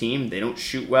experienced team, they don't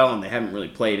shoot well and they haven't really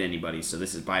played anybody, so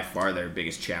this is by far their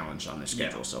biggest challenge on their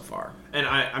schedule so far. And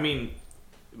I mean,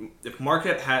 if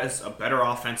Marquette has a better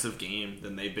offensive game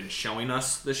than they've been showing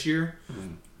us this year,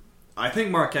 I think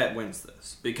Marquette wins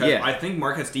this because I think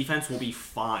Marquette's defense will be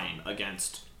fine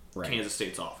against Kansas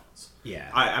State's offense. Yeah,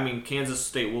 I mean Kansas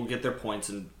State will get their points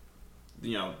and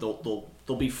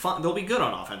they'll be fun. They'll be good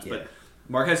on offense, but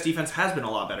Marquette's defense has been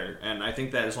a lot better, and I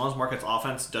think that as long as Marquette's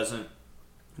offense doesn't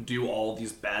do all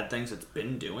these bad things it's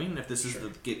been doing, if this is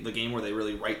the game where they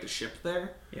really right the ship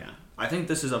there, I think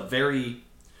this is a very,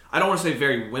 I don't want to say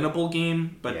very winnable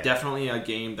game, but definitely a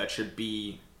game that should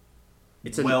be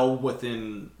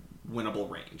within winnable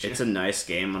range. It's a nice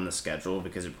game on the schedule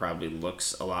because it probably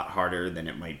looks a lot harder than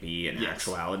it might be in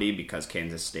actuality because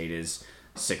Kansas State is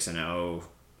 6-0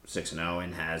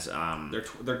 and has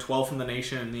they're 12th in the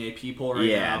nation in the AP poll right now.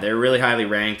 Yeah, they're really highly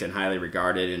ranked and highly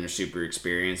regarded and they're super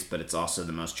experienced, but it's also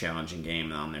the most challenging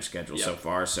game on their schedule so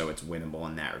far, so it's winnable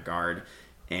in that regard.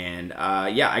 And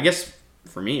I guess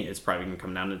for me it's probably going to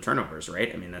come down to turnovers,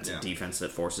 right? I mean, that's a defense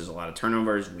that forces a lot of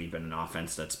turnovers. We've been an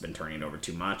offense that's been turning it over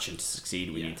too much, and to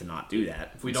succeed we need to not do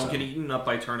that. If we don't get eaten up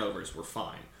by turnovers, we're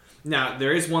fine. Now,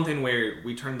 there is one thing where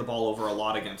we turn the ball over a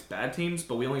lot against bad teams,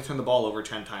 but we only turn the ball over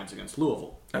 10 times against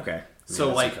Louisville. Okay.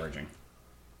 So, that's encouraging.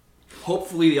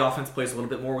 Hopefully the offense plays a little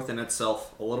bit more within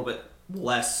itself, a little bit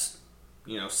less,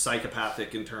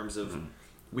 psychopathic in terms of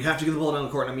we have to get the ball down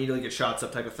the court and immediately get shots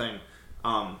up type of thing.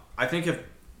 I think if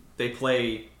they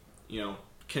play,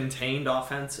 contained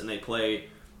offense and they play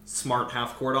smart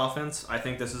half-court offense, I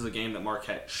think this is a game that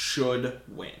Marquette should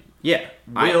win. Yeah.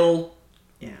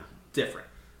 Different.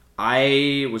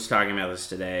 I was talking about this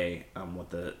today, what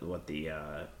the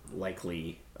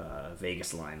likely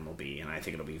Vegas line will be, and I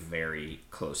think it'll be very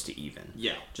close to even.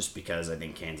 Yeah. Just because I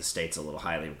think Kansas State's a little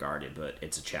highly regarded, but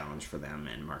it's a challenge for them,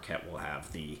 and Marquette will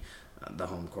have the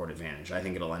home court advantage. I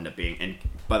think it'll end up being, and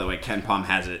by the way, KenPom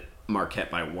has it Marquette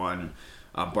by 1.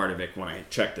 Bardovic, when I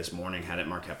checked this morning, had it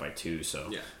Marquette by 2, so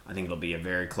I think it'll be a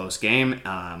very close game.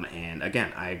 And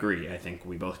again, I agree. I think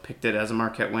we both picked it as a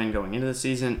Marquette win going into the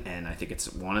season, and I think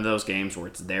it's one of those games where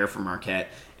it's there for Marquette.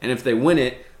 And if they win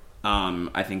it,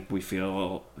 I think we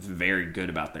feel very good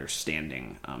about their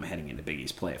standing heading into Big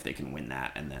East play if they can win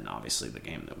that, and then obviously the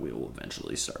game that we will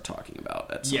eventually start talking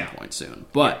about at some point soon.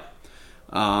 But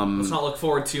let's not look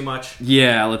forward too much.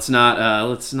 Yeah, let's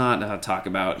not talk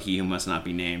about he who must not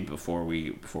be named before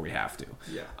we have to.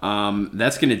 Yeah.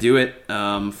 That's gonna do it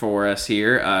for us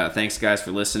here. Thanks guys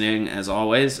for listening as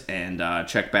always, and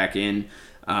check back in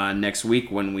next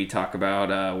week when we talk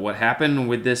about what happened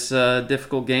with this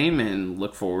difficult game, and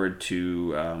look forward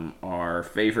to our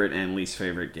favorite and least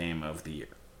favorite game of the year.